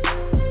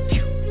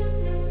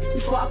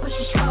 Before I push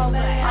your skull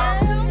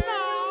back.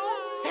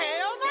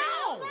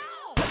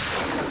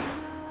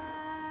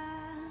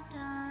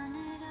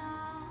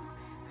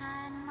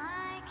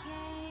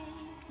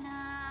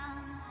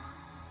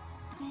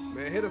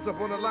 Man, hit us up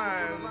on the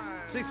line,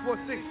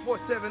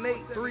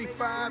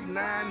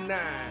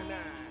 646-478-3599.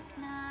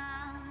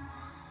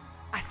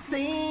 I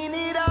seen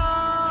it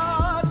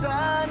all,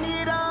 done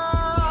it all,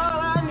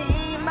 I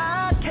need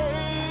my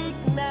cake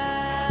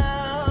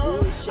now.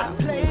 I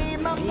play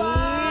my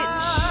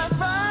part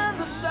from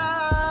the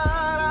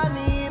start, I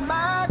need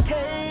my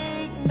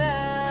cake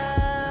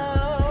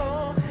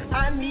now.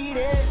 I need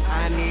it,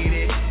 I need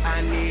it,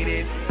 I need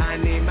it, I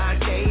need my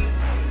cake.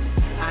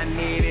 I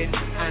need it,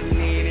 I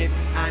need it,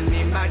 I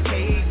need my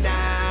cake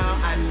now.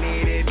 I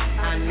need it,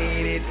 I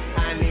need it,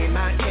 I need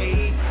my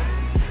cake.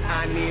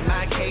 I need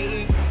my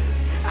cake,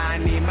 I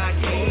need my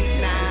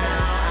cake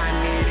now. I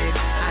need it,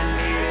 I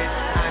need it,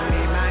 I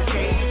need my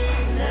cake.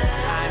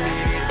 I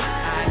need it,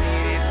 I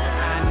need it,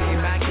 I need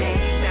my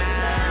cake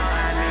now.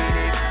 I need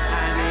it,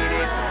 I need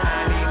it, I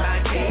need my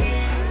cake.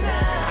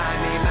 I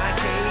need my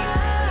cake,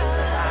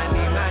 I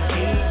need my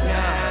cake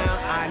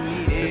now. I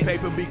need it. The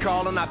paper be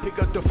calling, I pick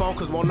up the phone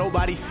cause won't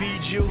nobody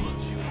feed you.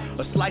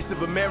 A slice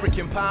of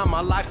American pie,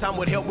 my lifetime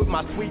would help with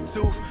my sweet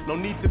tooth. No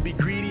need to be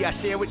greedy, I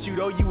share with you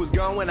though you was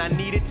gone when I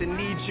needed to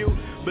need you.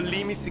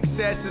 Believe me,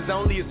 success is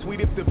only as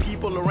sweet if the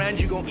people around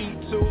you gon' eat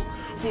too.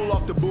 Full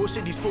off the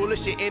bullshit, these foolish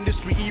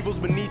industry evils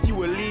beneath you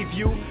will leave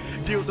you.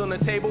 Deals on the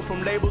table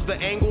from labels, the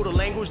angle, the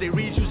language they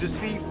read you's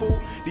deceitful.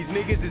 These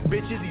niggas is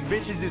bitches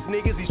is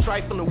niggas, these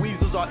trifling the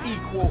weasels are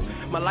equal.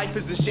 My life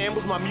is in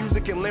shambles, my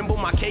music in limbo,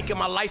 my cake and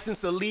my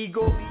license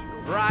illegal.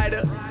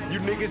 Rider, you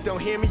niggas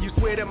don't hear me, you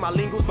swear that my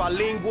lingo's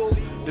bilingual.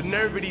 The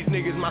nerve of these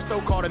niggas, my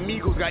so-called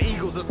amigos got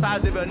egos the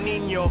size of a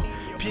Nino.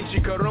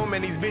 Pinche Carome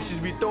and these bitches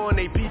be throwing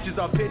they peaches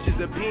off pitches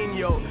of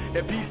Pino.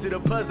 That piece of the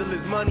puzzle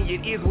is money,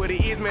 it is what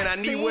it is, man, I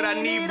need what I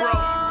need, bro.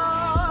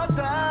 I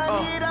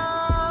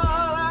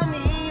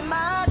need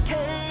my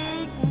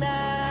cake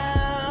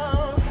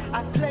now.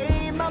 I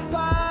play my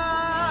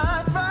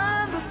part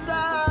from the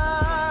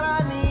start.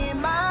 I need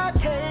my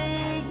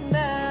cake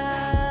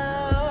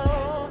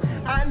now.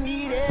 I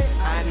need it,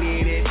 I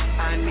need it,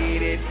 I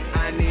need it,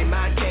 I need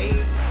my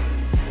cake.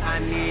 I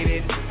need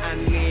it, I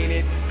need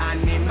it, I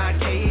need my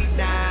cake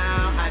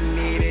now. I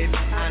need it,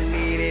 I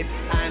need it,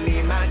 I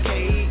need my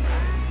cake.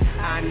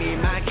 I need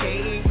my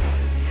cake,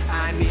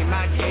 I need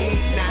my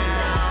cake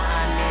now.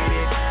 I need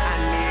it, I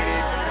need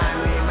it, I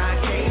need my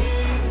cake.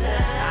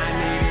 I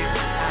need it,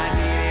 I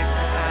need it,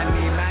 I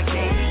need my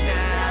cake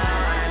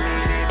now. I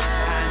need it,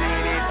 I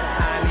need it,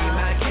 I need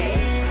my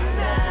cake.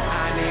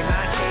 I need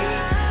my cake,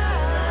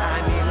 I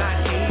need my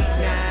cake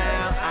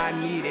now. I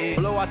need it.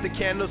 Blow out the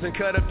candles and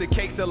cut up the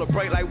cake,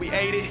 celebrate like we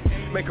ate it.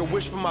 Make a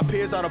wish for my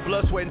peers, all the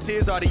blood, sweat, and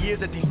tears, all the years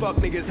that these fuck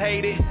niggas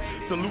hated.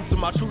 Salute to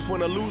my troops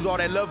when I lose, all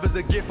that love is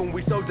a gift when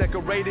we so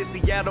decorated.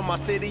 Seattle, my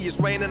city, it's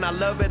raining, I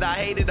love it, I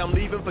hate it, I'm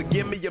leaving,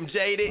 forgive me, I'm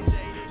jaded.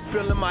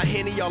 Spilling my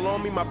Henny, all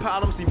on me, my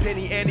problems see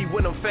Penny Andy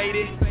when I'm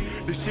faded.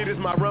 This shit is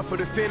my run for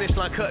the finish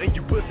line, cutting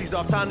you pussies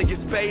off, time to get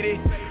spaded.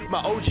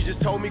 My OG just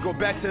told me, go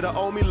back to the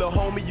old me, lil'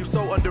 homie, you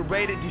so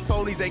underrated. These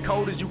phonies ain't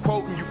cold as you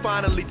quoting, you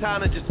finally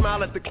time to just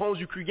smile at the clones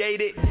you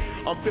created.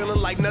 I'm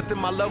feeling like nothing,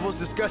 my love was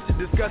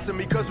disgusting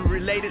me cause we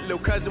related. Lil'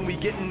 cousin, we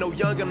getting no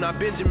younger, I'm not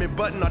Benjamin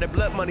Button, all that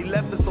blood money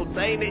left us so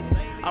tainted.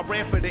 I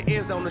ran for the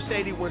end zone, the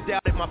shady ones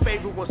doubted, my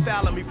favorite one's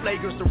fouling me,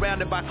 flagrant,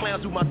 surrounded by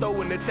clowns who might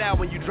throw in the towel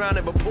when you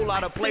drowning, but pull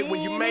out a plate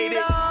when you made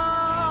it.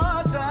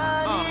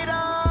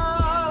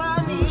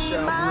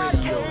 My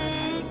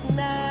cake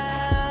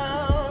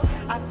now.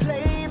 I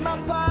play my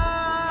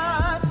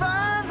part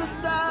from the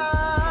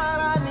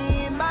start. I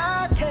need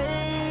my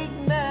cake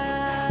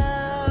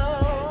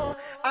now.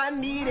 I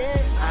need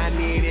it, I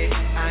need it,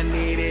 I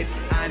need it,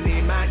 I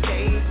need my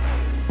cake.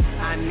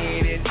 I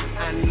need it,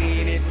 I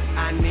need it,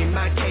 I need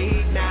my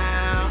cake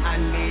now. I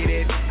need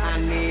it, I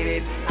need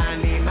it, I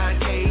need my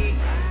cake.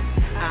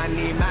 I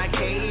need my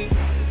cake,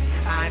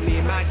 I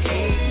need my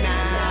cake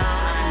now.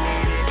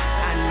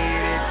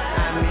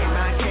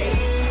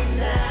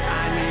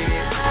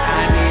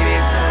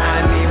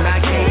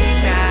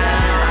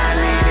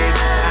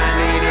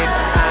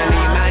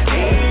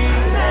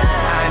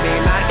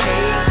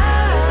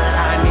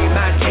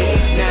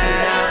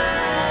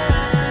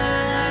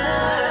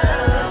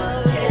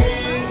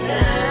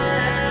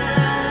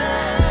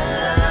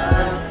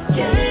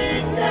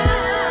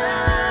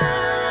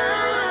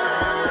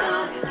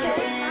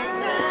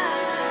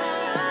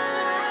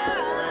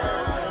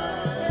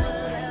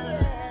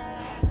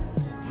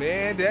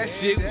 That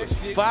shit was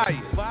fire.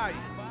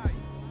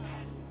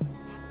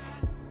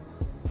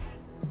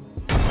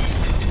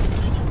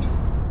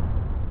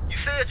 You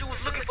said you was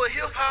looking for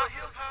hip hop.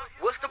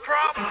 What's the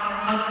problem?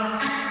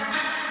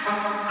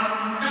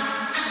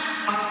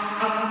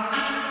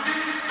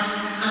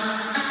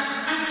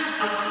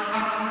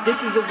 This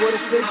is the Wood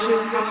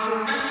Official.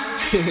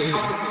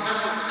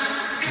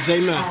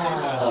 J-Man.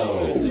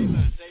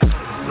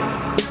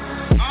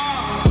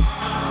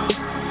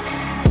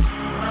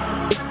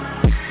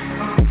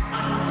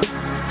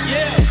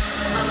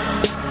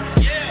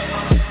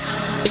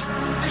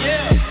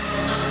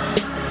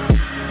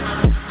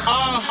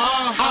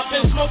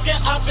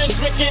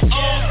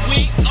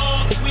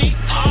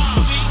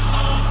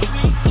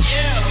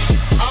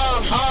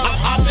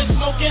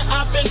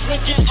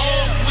 drinking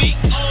all week,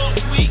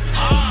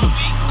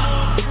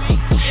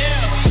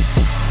 yeah.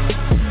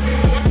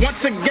 Once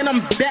again,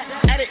 I'm back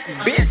at it,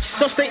 bitch.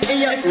 So stay in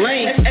your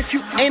lane. If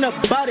you ain't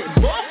about it,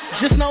 boy,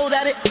 just know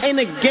that it ain't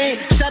a game.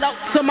 Shout out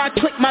to my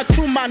clique, my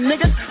crew, my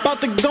niggas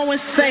about to go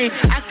insane.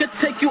 I could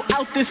take you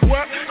out this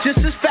world just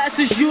as fast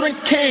as you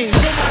done came.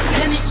 Fill my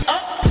penny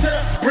up to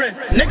the brim,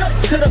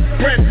 nigga, to the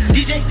brim.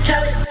 DJ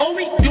Khaled, all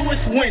we do is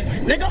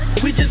win, nigga,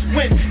 we just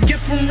win. Get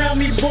from around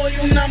me, boy,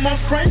 you not my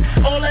friend.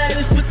 All that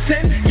is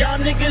pretend. Y'all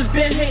niggas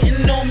been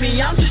hating on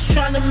me. I'm just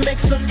trying to make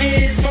some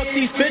ends. Fuck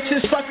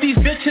these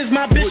bitches,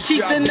 my bitch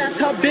cheats and that's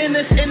her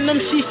business. In them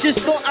sheets, just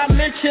thought I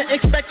mentioned.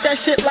 Expect that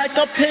shit like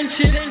a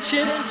pension.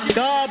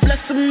 God bless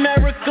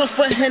America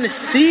for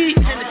Hennessy.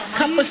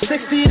 Cop a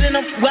 60, then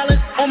I'm wellin'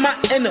 on my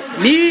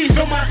enemies.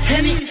 Fill my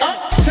Henny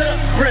up to the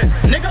brim,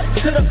 nigga,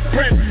 to the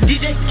brim.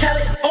 DJ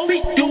Khaled, all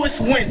we do is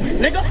win,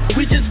 nigga,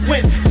 we just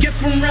win. Get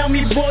from around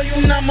me, boy,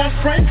 you not my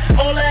friend.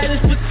 All that is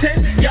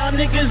pretend. Y'all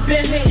niggas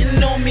been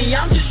hating on me.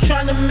 I'm just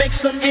trying to make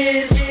some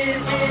ends.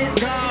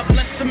 God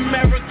bless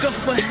America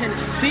for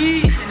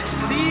Hennessy.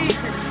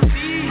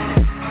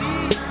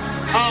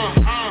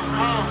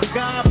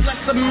 God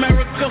bless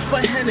America for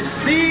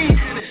Hennessy.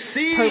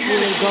 Purple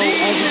and gold,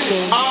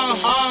 everything.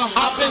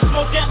 I've been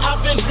smoking,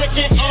 I've been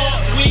drinking all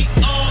week,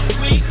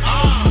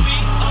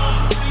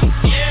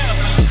 yeah.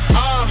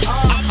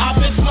 I've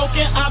been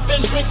smoking, I've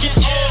been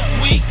drinking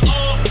all week,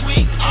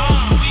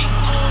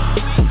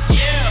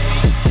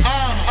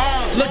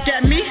 yeah. Look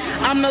at me,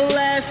 I'm the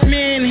last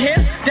man here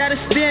that is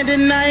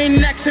standing. I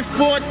ain't asking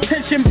for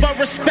attention, but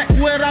respect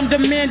what I'm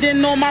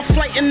demanding. On my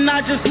flight and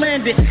I just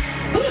landed.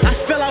 I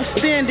feel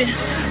outstanding.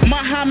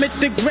 Muhammad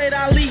the Great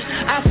Ali.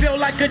 I feel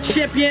like a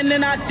champion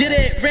and I did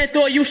it. Ran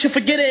through it, you should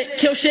forget it.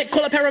 Kill shit,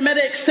 call a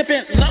paramedic.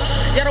 Sippin'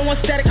 love. Y'all don't want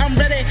static, I'm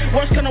ready.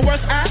 Worst come to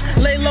worst, I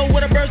lay low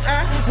with a bird's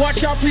eye. Watch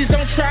y'all, please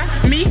don't try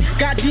me.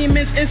 Got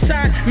demons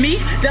inside me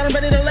that I'm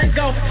ready to let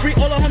go. Free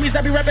all the homies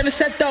that be rapping the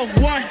set though. 1,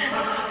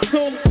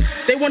 2.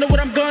 They wonder what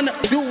I'm gonna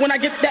do when I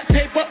get that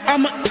paper.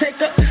 I'ma take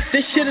her.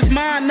 This shit is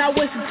mine. Not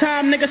wasting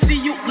time, nigga. See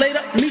you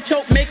later. Meet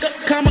your maker.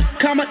 Comma,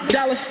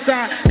 dollar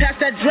sign. Pass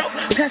that drop.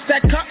 Pass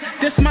that cup,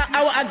 this my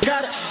hour, I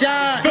gotta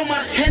shine. Fill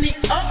my Henny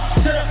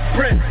up to the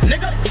brim,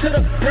 nigga, to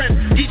the brim.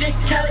 DJ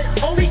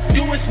Khaled, all we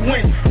do is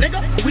win, nigga,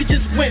 we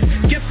just win.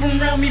 Get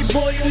from around me,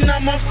 boy, you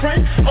not my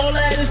friend. All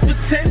that is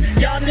pretend.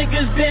 Y'all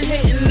niggas been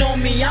hating on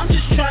me. I'm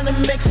just trying to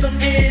make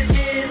some ends.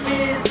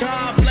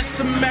 God bless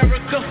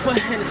America for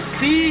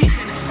Hennessy.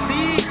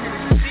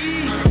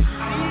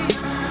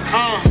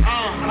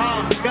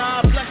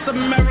 God bless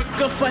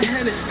America for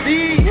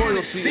Hennessy.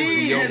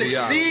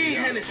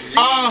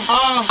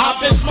 I've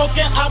been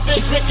smoking, I've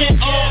been drinking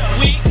all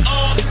week,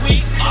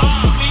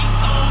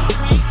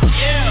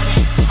 yeah.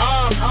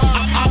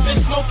 I've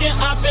been smoking,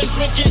 I've been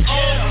drinking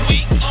all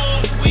week,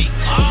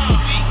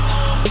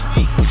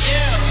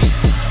 yeah.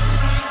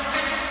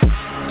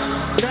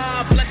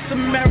 God bless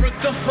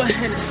America for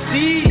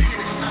Hennessy.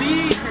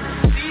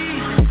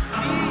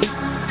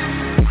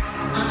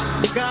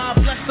 God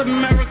bless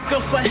America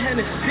for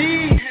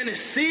Hennessy.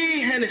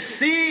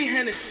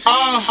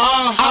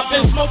 I've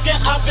been smoking,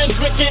 I've been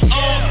drinking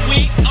all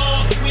week,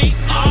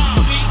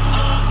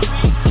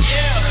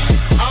 yeah.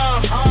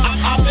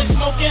 I've been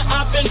smoking,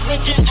 I've been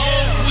drinking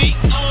all week,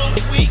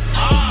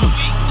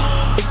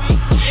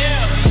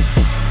 yeah.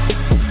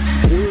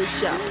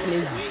 WOODSHOP in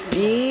this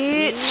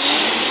bitch.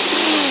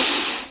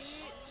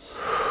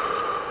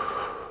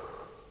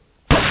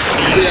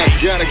 See, I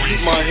gotta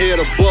keep my head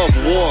above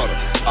water.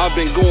 I've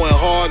been going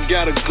hard,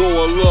 gotta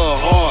go a little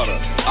harder.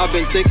 I've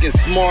been thinking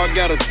smart,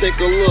 gotta think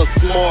a little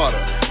smarter.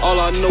 All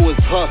I know is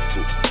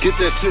hustle, get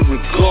that shit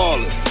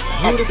regardless.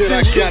 I said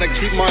I gotta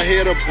keep my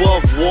head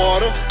above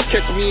water.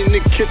 Catch me in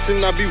the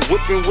kitchen, I be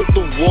whipping with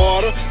the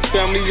water.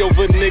 Family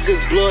over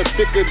niggas, blood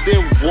thicker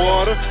than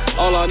water.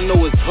 All I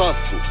know is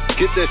hustle,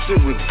 get that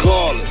shit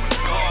regardless.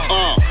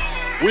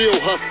 Real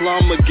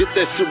hustler, I'ma get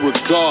that shit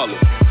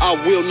regardless. I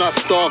will not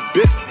starve,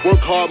 bitch,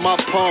 work hard, my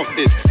palm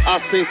fits. I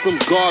seen some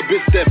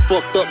garbage that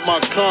fucked up my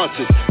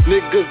conscience.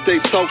 Niggas, they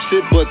talk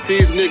shit, but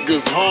these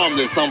niggas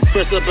harmless. I'm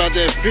fresh up out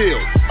that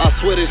field, I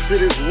swear this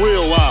shit is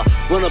real. I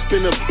run up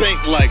in the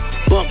bank like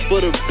bump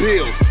for the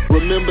bills.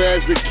 Remember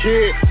as a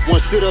kid, one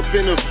shit up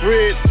in the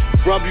fridge.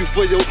 Rob you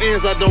for your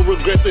ends, I don't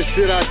regret the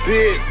shit I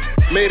did.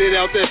 Made it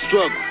out that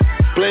struggle,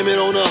 blame it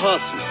on the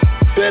hustle.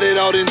 Bet it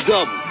out in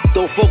double,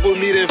 don't fuck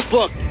with me then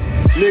fuck you.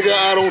 Nigga,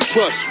 I don't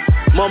trust you.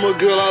 Mama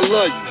girl, I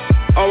love you.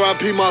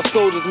 R.I.P. my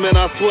soldiers, man,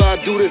 I swear I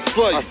do this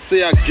for you. I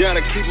say I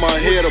gotta keep my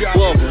head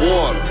above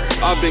water.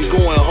 I've been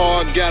going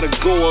hard, gotta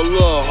go a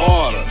little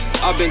harder.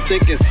 I've been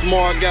thinking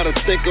smart, gotta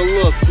think a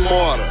little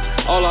smarter.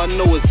 All I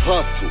know is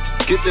hustle,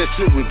 get that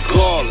shit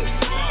regardless.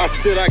 I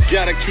said I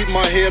gotta keep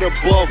my head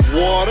above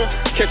water.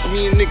 Catch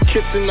me in the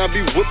kitchen, I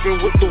be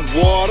whipping with the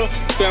water.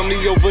 Family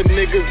over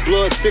niggas,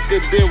 blood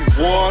thicker than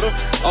water.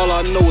 All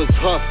I know is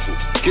hustle,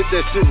 get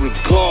that shit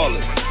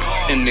regardless.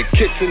 In the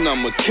kitchen,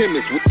 I'm a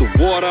chemist. With the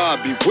water, I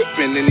be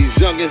whipping. And these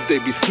youngins, they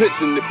be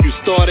snitching. If you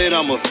started,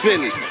 I'ma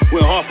finish.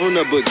 Went hard from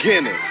the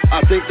beginning.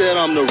 I think that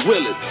I'm the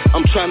realest.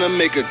 I'm trying to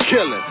make a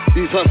killing.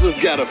 These hustlers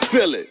gotta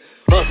feel it.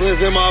 Hustling's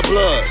in my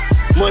blood.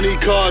 Money,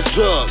 cars,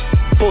 drugs.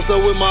 Post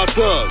up with my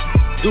thugs.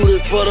 Do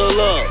this for the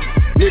love.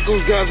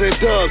 Nickels, guns, and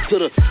dubs. To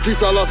the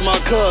streets, I lost my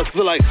cuz.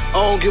 Feel like I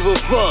don't give a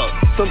fuck.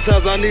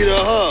 Sometimes I need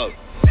a hug.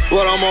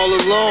 But I'm all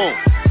alone.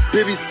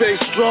 Baby, stay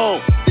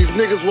strong. These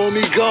niggas want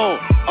me gone.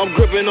 I'm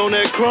gripping on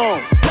that chrome.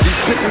 These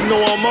bitches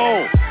know I'm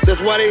on. That's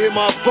why they hit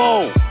my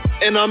phone.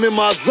 And I'm in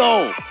my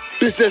zone.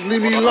 Bitch, just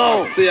leave me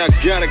alone. Say I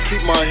gotta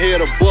keep my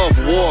head above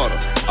water.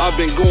 I've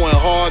been going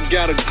hard,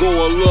 gotta go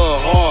a little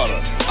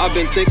harder. I've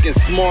been thinking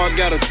smart,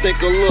 gotta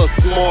think a little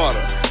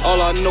smarter.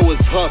 All I know is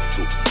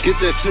hustle. Get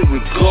that shit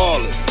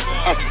regardless.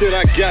 I said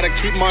I gotta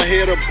keep my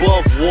head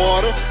above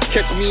water.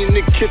 Catch me in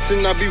the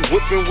kitchen, I be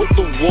whipping with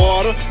the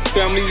water.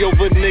 Family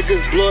over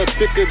niggas, blood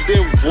thicker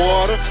than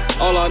water.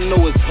 All I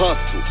know is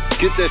hustle.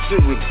 Get that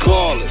shit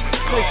regardless.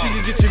 Make sure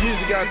you get your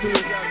music out to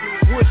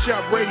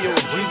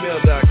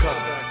WOODSHOPradio@gmail.com.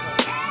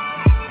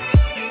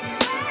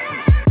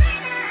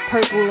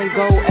 Purple and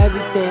gold,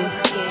 everything.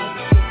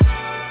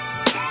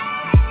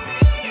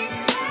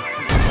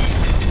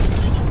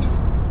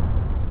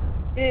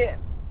 Yeah.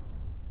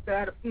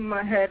 Gotta put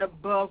my head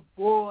above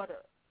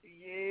water.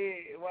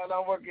 Yeah, while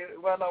I'm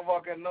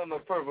walking on the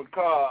purple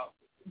car.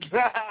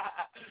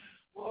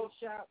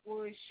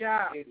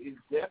 Woodshop. It is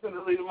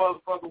definitely the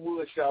motherfucking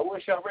Woodshop.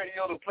 Woodshop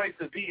Radio, the place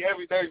to be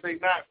every Thursday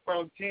night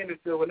from 10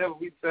 until whenever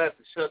we decide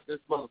to shut this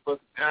motherfucker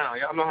down.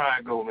 Y'all know how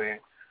it go, man.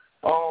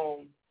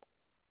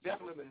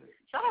 Definitely.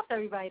 Shout out to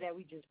everybody that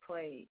we just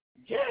played.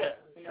 Yeah.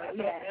 Shout out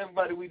to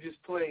everybody we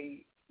just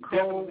played.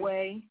 Go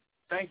Away.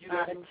 Thank you.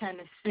 Out of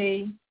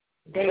Tennessee.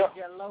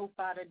 Deja Loaf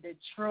out of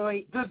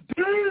Detroit.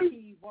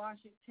 T.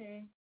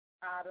 Washington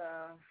out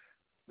of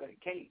that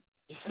Kate.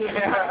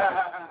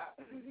 Yeah,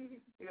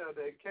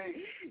 that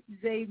Kate.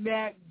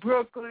 J-Mac,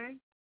 Brooklyn.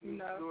 You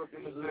know,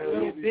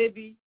 Little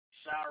Bibby.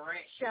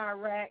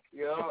 Chirac.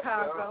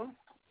 Chicago.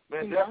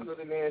 Man,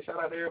 definitely, man.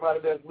 Shout out to everybody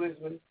that's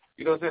listening.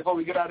 You know what I'm saying? Before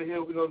we get out of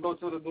here, we're going to go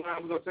to the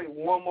line. We're going to take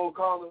one more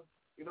caller.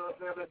 You know what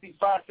I'm saying? Let's see,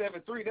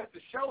 573. That's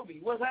the show me.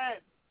 What's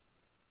happening?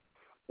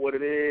 What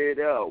it is,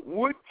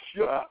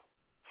 Woodshop.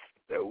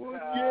 That was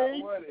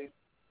what it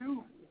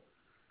do?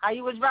 How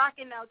you was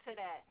rocking out to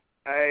that?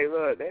 Hey,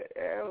 look, that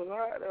was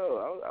hard,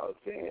 though. I was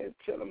sitting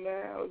chilling,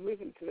 man. I was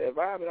listening to that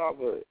vibe off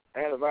of it. I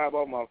had a vibe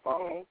on my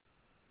phone.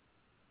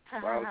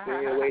 While I was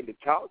sitting here waiting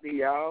to talk to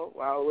y'all.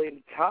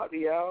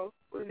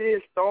 What it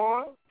is,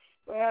 Storm?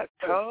 What,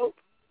 Cope?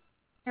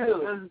 It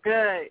was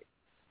good.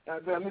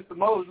 Mr.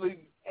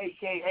 Mosley,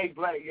 a.k.a.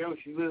 Black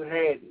Yoshi, little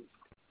Haddy.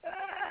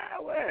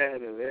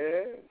 Whatever,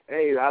 man.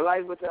 Hey, I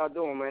like what y'all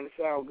doing, man. It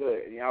sounds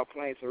good. Y'all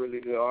playing some really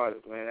good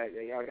artists, man.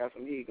 Y'all got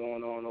some heat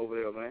going on over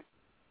there, man.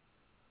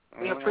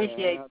 We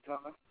appreciate it.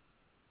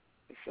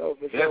 For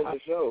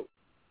sure.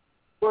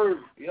 Word.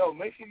 Yo,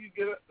 make sure you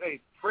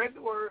spread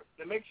the word,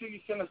 and make sure you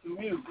send us some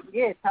music.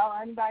 Yeah, tell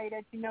anybody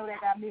that you know that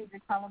got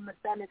music, tell them to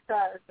send it to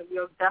us, and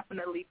we'll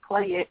definitely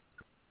play it.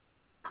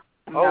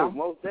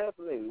 Most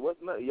definitely.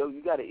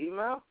 You got an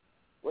email?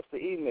 What's the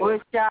email?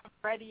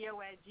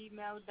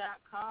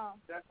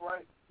 WoodsHopRadio@gmail.com. That's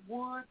right.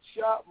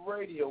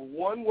 WoodsHopRadio,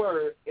 one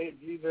word,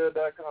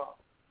 @gmail.com.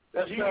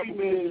 That's your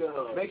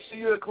email. Make sure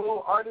you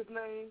include artist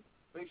names.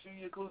 Make sure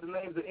you include the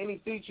names of any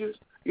features.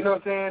 You know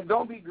what I'm saying?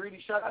 Don't be greedy.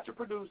 Shout out your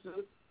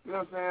producers. You know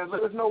what I'm saying?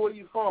 Let us know where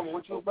you from and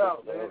what you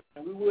about, man.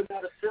 And we would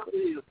not accept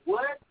it.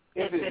 What?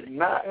 If it's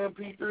not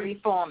MP3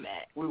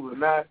 format, we will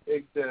not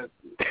accept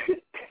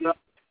it.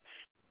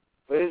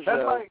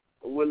 That's like,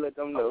 we'll let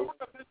them know.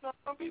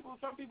 Some people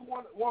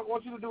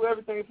want you to do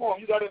everything for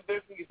them. You got to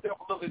invest in yourself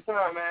a little bit of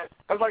time, man.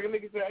 That's like a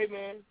nigga say, hey,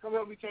 man, come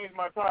help me change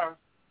my tire.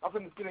 I'm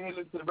finna sit in here and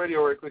listen to the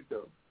radio right quick,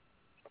 though.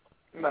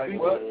 Like,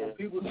 what?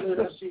 People do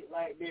that shit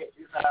like that.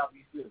 It's how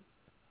we feel.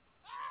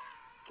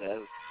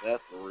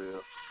 That's for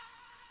real.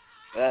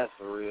 That's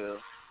for real.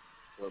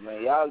 But,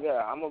 man, y'all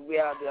I'm going to be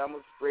out there. I'm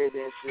going to spread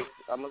that shit.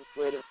 I'm going to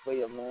spread it for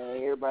you, man.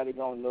 Everybody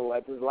going to know. I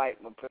just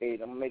like my page.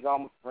 I'm going to make all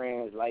my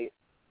friends like.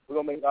 We're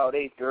going to make all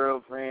their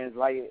girlfriends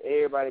like it.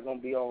 Everybody going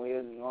to be on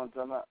here. You know what I'm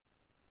talking about?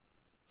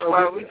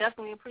 Well, we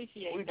definitely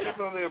appreciate it. We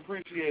definitely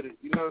appreciate it.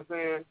 You know what I'm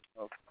saying?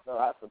 So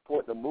I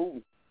support the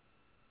movie.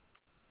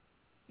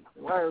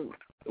 Word.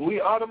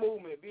 We are the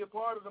movement. Be a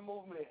part of the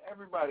movement.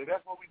 Everybody.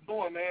 That's what we're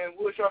doing, man.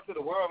 Woodshop to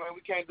the world, man.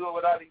 We can't do it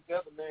without each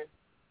other, man.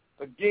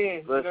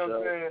 Again, you know what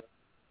I'm saying?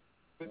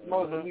 Mr.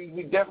 Moses,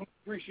 we definitely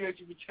appreciate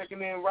you for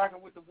checking in,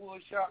 rocking with the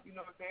Woodshop. You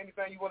know what I'm saying?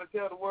 Anything you want to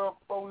tell the world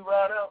before we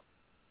ride out?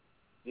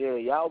 Yeah,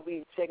 y'all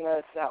be checking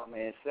us out,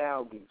 man.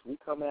 Sound Beats. We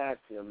coming at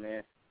you,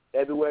 man.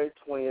 February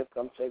 20th,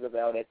 come check us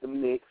out at the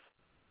Mix.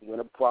 We're in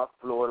the Park,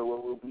 Florida, where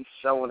we'll be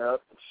showing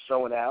up,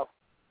 showing out.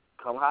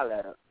 Come holler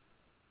at us.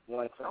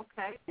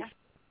 Okay.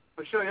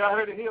 For sure. Y'all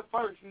heard it here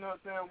first, you know what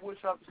I'm saying?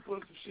 Woodshop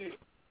exclusive shit.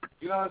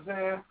 You know what I'm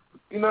saying?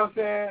 You know what I'm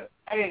saying?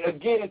 Hey,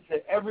 again,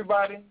 to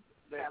everybody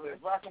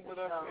that's rocking with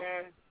us,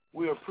 man,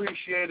 we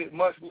appreciate it.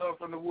 Much love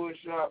from the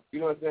Woodshop. You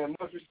know what I'm saying?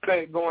 Much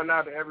respect going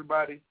out to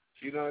everybody.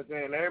 You know what I'm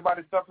saying?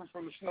 Everybody suffering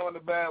from the snow and the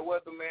bad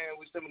weather, man.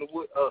 We sending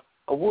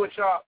a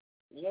WOODSHOP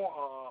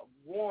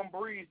warm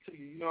breeze to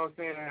you. You know what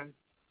I'm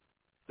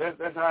saying?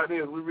 That's how it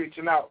is. We're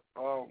reaching out.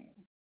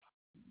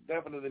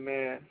 Definitely,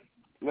 man.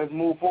 Let's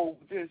move forward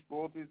with this.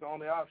 Both is the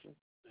only option.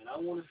 And I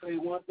want to say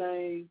one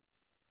thing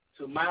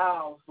to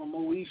Miles from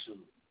Moesha.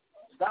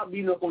 Stop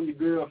beating up on your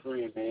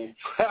girlfriend, man.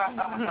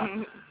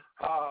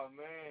 Oh,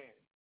 man.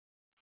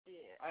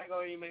 Yeah. I ain't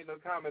going to even make no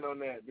comment on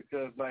that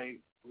because, like,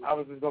 I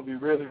was just going to be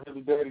really,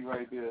 really dirty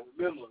right there.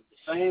 Remember,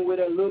 the same way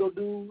that little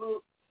dude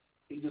look,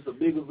 he's just a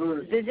bigger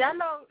version. Did y'all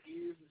know?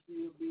 His is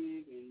still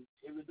big and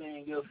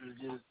everything else is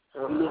just,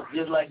 he looks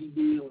just like he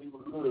did when he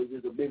was little,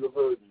 just a bigger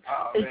version.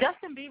 Oh, is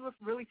Justin Bieber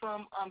really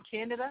from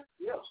Canada?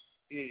 Yeah.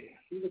 Yeah.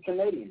 He's a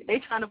Canadian. They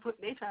trying to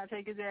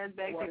take his ass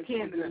back to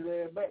Canada. His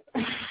ass back.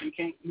 You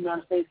can't,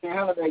 United States can't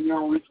handle that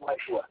young rich white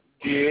boy.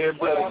 Yeah,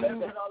 but that's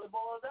all it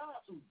boils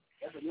down to.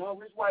 That's a young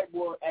rich white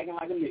boy acting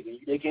like a nigga.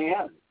 They can't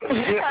handle it.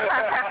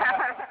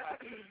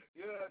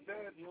 Yeah,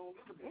 that is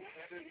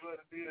what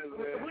it is,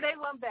 man. Who they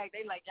want back?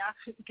 They like, y'all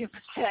couldn't give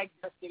us back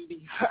Justin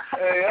Bieber.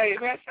 Hey,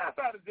 man, shout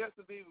out to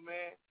Justin Bieber,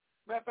 man.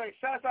 Matter of fact,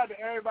 shout out to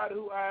everybody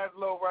who eyes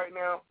low right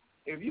now.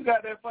 If you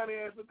got that funny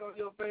ass look on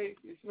your face,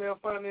 you smell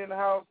funny in the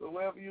house or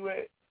wherever you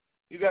at,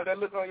 you got that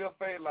look on your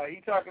face like,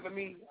 he talking to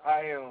me,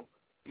 I am.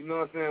 You know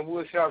what I'm saying?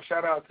 WOODSHOP,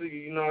 shout out to you,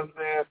 you know what I'm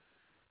saying?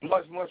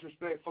 Much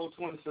respect,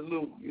 420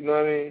 salute, you know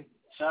what I mean?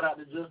 Shout out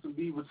to Justin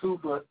Bieber, too,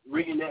 for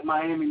renting that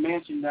Miami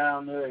mansion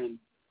down there and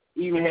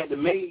even had the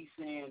maid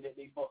saying that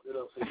they fucked it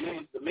up. So,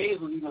 man, the maid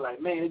was even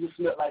like, man, it just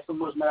smelled like so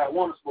much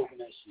marijuana smoke in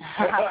that shit.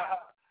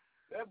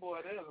 That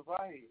boy, that was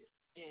right.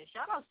 Yeah,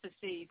 shout outs to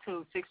C,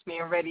 too, 6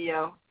 Man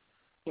Radio.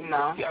 You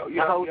know,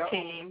 the whole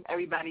team,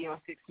 everybody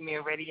on 6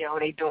 Man Radio,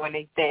 they doing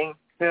their thing.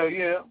 Hell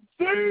yeah.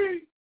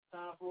 See?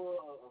 Time for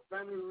a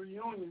family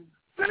reunion.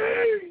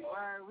 See?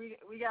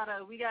 We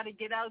gotta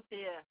get out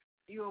there.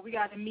 We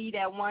gotta meet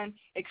at one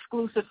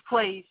exclusive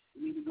place.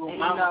 We need to go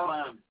mountain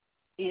climbing.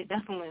 Yeah,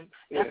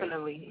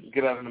 definitely.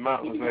 Get out in the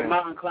mountains, man.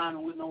 Mountain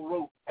climbing with no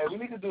rope. Hey, we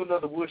need to do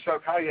another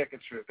WOODSHOP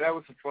kayaking trip. That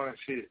was some fun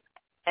shit.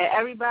 And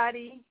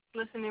everybody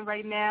listening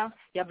right now,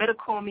 y'all better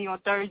call me on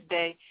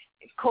Thursday.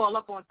 Call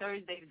up on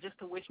Thursday just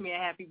to wish me a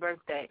happy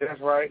birthday. That's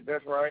right.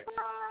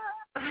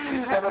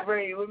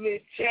 Celebrating with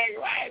Miss Check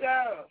right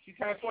now. She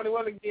turned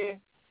 21 again.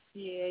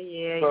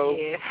 Yeah. So,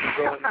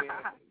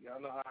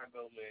 y'all know how I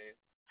go, man.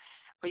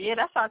 But yeah,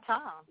 that's our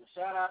time.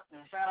 Shout out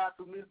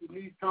to Miss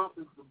Denise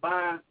Thompson for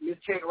buying Miss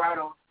Check right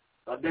on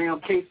a damn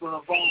case for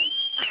her phone.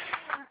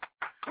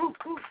 Oh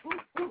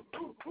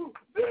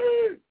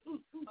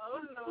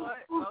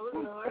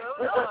Lord.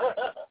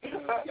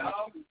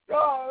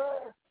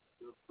 Y'all,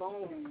 the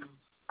phone.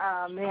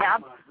 Man,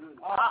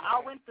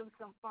 I went through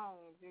some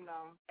phones, you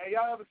know. Hey,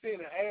 y'all ever seen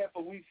an ad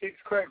for Week 6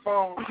 crack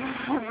phones?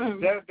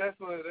 that's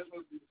what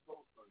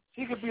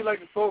she could be like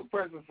the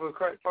spokesperson for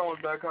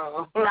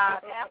crackphones.com. Nah,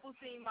 if Apple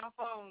seen my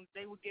phones,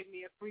 they would give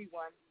me a free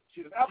one.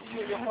 Shit, if Apple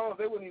seen your phones,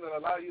 they wouldn't even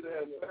allow you to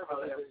have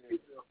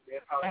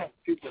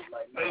pictures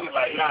like that. They were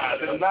like, nah,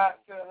 do not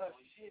tell her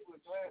shit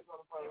with glass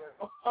on the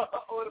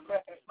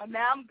phone. But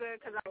now I'm good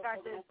because I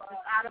got this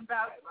out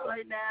about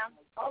right now.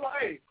 All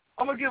right.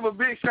 I'm going to give a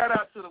big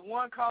shout-out to the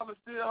one caller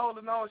still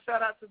holding on.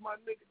 Shout-out to my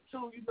nigga,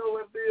 2. You know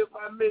what it is,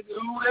 my nigga.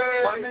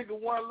 My nigga,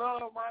 One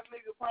Love. My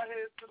nigga,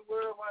 Potheads to the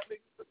World. My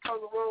nigga, the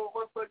Color Road.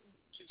 Motherfucking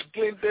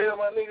Glendale,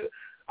 my nigga.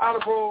 Out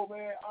of road,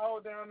 man.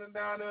 All down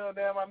there.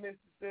 Damn, I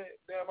missed the set.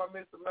 Damn, I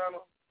missed the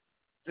mantle.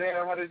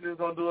 Damn, how they just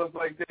going to do us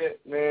like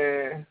that,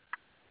 man.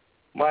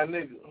 My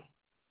nigga.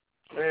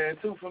 Man,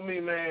 2 for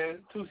me, man.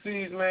 2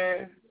 C's,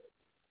 man.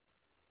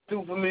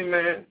 2 for me,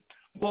 man.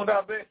 Both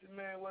our best,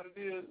 man, what it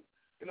is.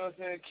 You know what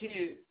I'm saying?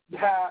 Kids,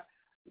 got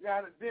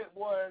a dent,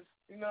 boys.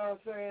 You know what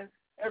I'm saying?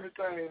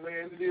 Everything,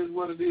 man. It is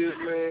what it is,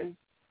 man.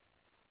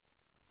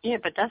 Yeah,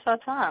 but that's our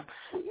time.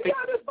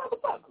 Yeah, this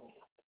motherfucker.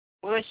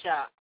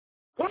 WOODSHOP.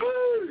 Hey!